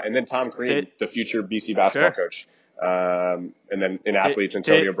 and then Tom Crean, the future BC basketball coach. And then in athletes,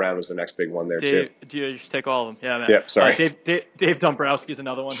 Antonio Brown was the next big one there, too. Do you just take all of them? Yeah, man. Yep, sorry. Dave Dombrowski's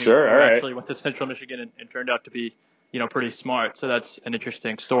another one who actually went to Central Michigan and turned out to be, pretty smart. So that's an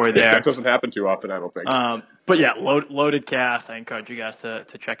interesting story there. That doesn't happen too often, I don't think. But yeah, loaded cast. I encourage you guys to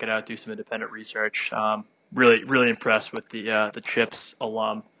check it out, do some independent research. Really, really impressed with the Chips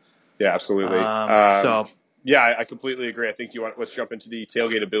alum. Yeah, absolutely. Yeah, I completely agree. I think let's jump into the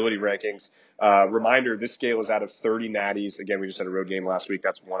tailgate ability rankings. Reminder, this scale is out of 30 natties. Again, we just had a road game last week.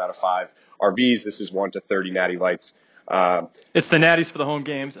 That's 1 out of 5. RVs, this is 1 to 30 natty lights. It's the natties for the home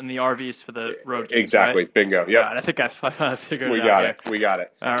games and the RVs for the road games. Exactly. Right? Bingo. Yeah. I think I figured it out. We got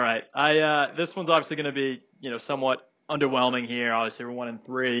it. All right. This one's obviously going to be, somewhat underwhelming here. Obviously, we're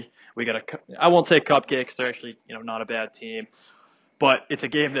 1-3. We got I won't say cupcakes. They're actually, not a bad team. But it's a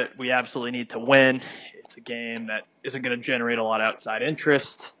game that we absolutely need to win. It's a game that isn't going to generate a lot of outside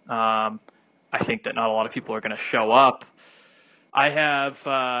interest. I think that not a lot of people are going to show up. I have,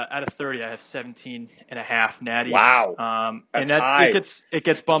 out of 30, I have 17.5 natties. Wow. And high. It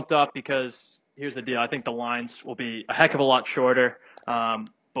gets bumped up because here's the deal. I think the lines will be a heck of a lot shorter,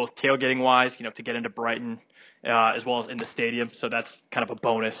 both tailgating wise, to get into Brighton, as well as in the stadium. So that's kind of a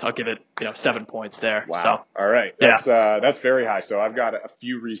bonus. I'll give it, 7 points there. Wow. So, all right. That's very high. So I've got a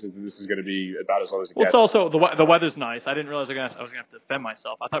few reasons that this is going to be about as low as it gets. It's also the weather's nice. I didn't realize I was going to have to defend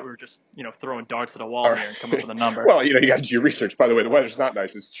myself. I thought we were just, throwing darts at a wall here and coming up with a number. Well, you got to do your research. By the way, the weather's not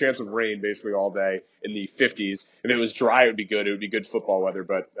nice. It's a chance of rain basically all day in the 50s. If it was dry, it would be good. It would be good football weather,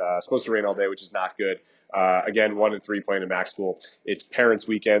 but it's supposed to rain all day, which is not good. Again, 1-3 playing in Maxpool. It's Parents'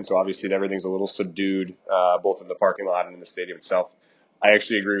 Weekend, so obviously everything's a little subdued, both in the parking lot and in the stadium itself. I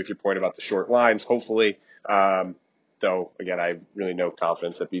actually agree with your point about the short lines, hopefully. Though, again, I have really no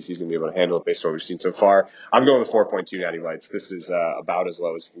confidence that BC is going to be able to handle it based on what we've seen so far. I'm going with 4.2 natty lights. This is about as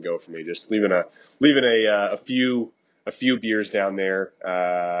low as it can go for me. Just leaving a few beers down there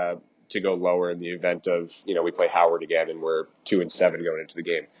to go lower in the event of, we play Howard again and we're 2-7 going into the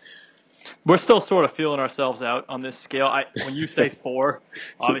game. We're still sort of feeling ourselves out on this scale. When you say 4,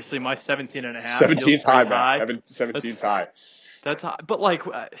 obviously my 17.5. 17's high, man. 17's high. That's high. But,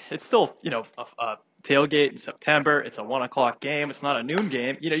 it's still, a tailgate in September. It's a 1:00 game. It's not a noon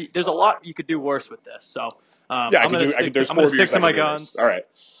game. There's a lot you could do worse with this. So, I'm going to stick to my guns. All right.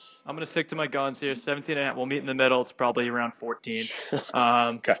 I'm going to stick to my guns here. 17.5. We'll meet in the middle. It's probably around 14.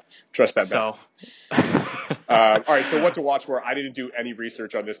 Okay. Trust that, man. All right. So what to watch for? I didn't do any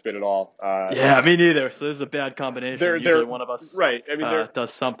research on this bit at all. Yeah, me neither. So this is a bad combination. Usually one of us right. I mean,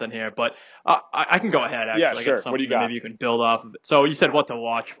 does something here. But I can go ahead, actually. Yeah, sure. What do you got? Maybe you can build off of it. So you said what to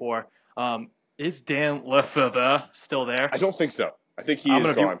watch for. Is Dan Lefebvre still there? I don't think so. I think he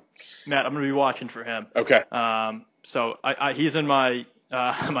is gone. Matt, I'm going to be watching for him. Okay. So he's in my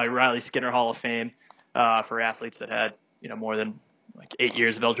my Riley Skinner Hall of Fame for athletes that had more than 8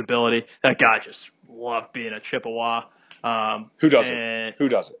 years of eligibility. That guy just loved being a Chippewa. Who doesn't? Who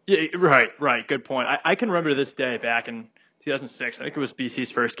doesn't? Yeah, right. Good point. I can remember this day back in 2006. I think it was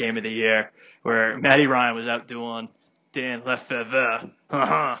BC's first game of the year where Matty Ryan was out doing Dan Lefebvre.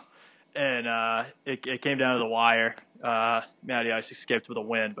 And it came down to the wire. Matty Ice escaped with a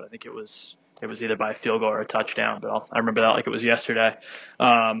win, but I think it was either by a field goal or a touchdown. But I remember that like it was yesterday.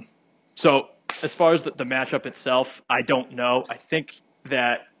 So as far as the matchup itself, I don't know. I think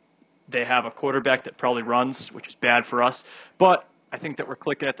that they have a quarterback that probably runs, which is bad for us. But I think that we're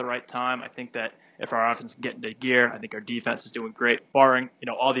clicking at the right time. I think that if our offense can get into gear, I think our defense is doing great, barring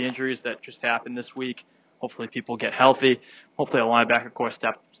all the injuries that just happened this week. Hopefully people get healthy. Hopefully a linebacker core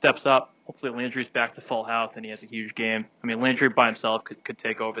steps up. Hopefully Landry's back to full health and he has a huge game. I mean, Landry by himself could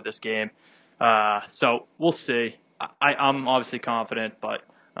take over this game. So we'll see. I'm obviously confident, but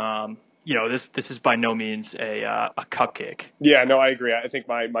this is by no means a cupcake. Yeah, no, I agree. I think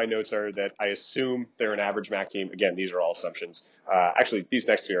my notes are that I assume they're an average MAC team. Again, these are all assumptions. Actually, these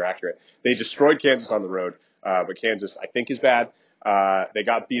next two are accurate. They destroyed Kansas on the road, but Kansas, I think, is bad. They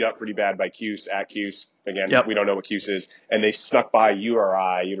got beat up pretty bad by Cuse at Cuse. Again, We don't know what Cuse is. And they snuck by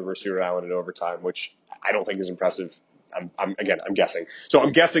URI, University of Rhode Island, in overtime, which I don't think is impressive. I'm guessing. So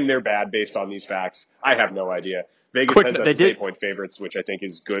I'm guessing they're bad based on these facts. I have no idea. Vegas has us as 8-point favorites, which I think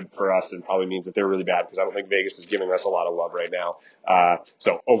is good for us and probably means that they're really bad because I don't think Vegas is giving us a lot of love right now.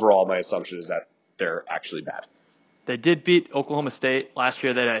 So overall, my assumption is that they're actually bad. They did beat Oklahoma State last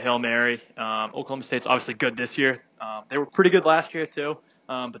year. They had a Hail Mary. Oklahoma State's obviously good this year. They were pretty good last year too,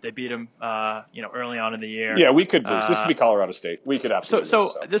 but they beat them, early on in the year. Yeah, we could lose. This could be Colorado State. We could absolutely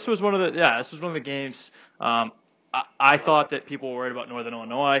lose. So this was one of the games. I thought that people were worried about Northern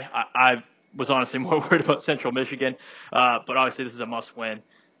Illinois. I was honestly more worried about Central Michigan, but obviously this is a must-win.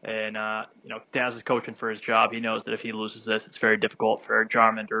 And, Daz is coaching for his job. He knows that if he loses this, it's very difficult for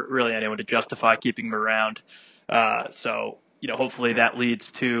Jarman or really anyone to justify keeping him around. So, hopefully that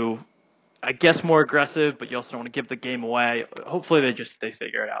leads to, I guess, more aggressive, but you also don't want to give the game away. Hopefully they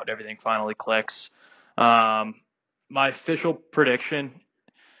figure it out. Everything finally clicks. My official prediction,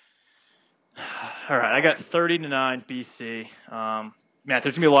 all right, I got 30-9 BC. Matt,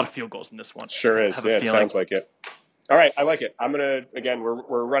 there's going to be a lot of field goals in this one. Sure is. Yeah, it sounds like it. All right, I like it. I'm going to, again,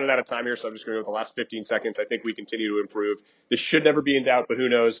 we're running out of time here, so I'm just going to go with the last 15 seconds. I think we continue to improve. This should never be in doubt, but who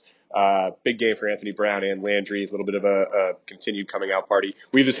knows? Big game for Anthony Brown and Landry, a little bit of a continued coming out party.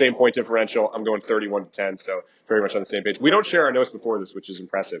 We have the same point differential. I'm going 31-10, so very much on the same page. We don't share our notes before this, which is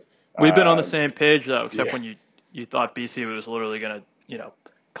impressive. We've been on the same page, though, except when you thought BC was literally going to,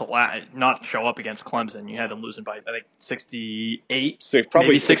 not show up against Clemson. You had them losing by, I think, 68.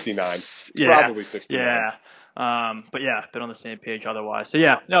 Probably 69. Probably 69. Yeah. But yeah, been on the same page otherwise. So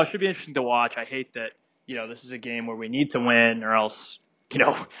yeah, no, it should be interesting to watch. I hate that, this is a game where we need to win or else,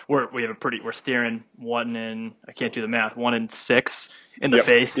 we're steering 1-6 in the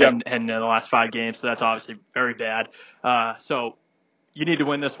face and in the last 5 games. So that's obviously very bad. So you need to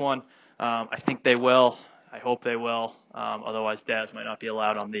win this one. I think they will. I hope they will. Otherwise Daz might not be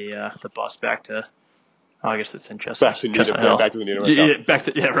allowed on the bus back to, I guess it's in Chestnut. Back to the Nina Hotel.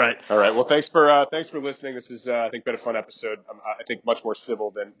 Yeah, right. All right. Well, thanks for listening. This is, I think, been a fun episode. I think much more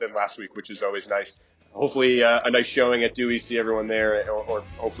civil than last week, which is always nice. Hopefully, a nice showing at Dewey. See everyone there, or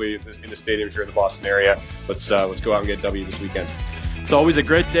hopefully in the stadium if you're in the Boston area. Let's go out and get a W this weekend. It's always a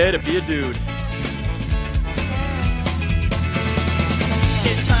great day to be a dude.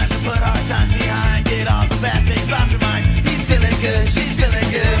 It's time to put our times behind, get all the bad things off your mind. He's feeling good, she's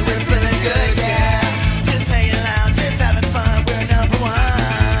feeling good, we're feeling good, yeah. Just hanging out, just having fun, we're number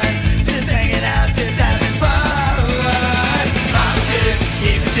one. Just hanging out, just having fun. I'm a dude,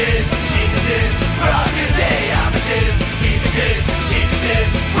 he's a dude, she's a dude, we're all today.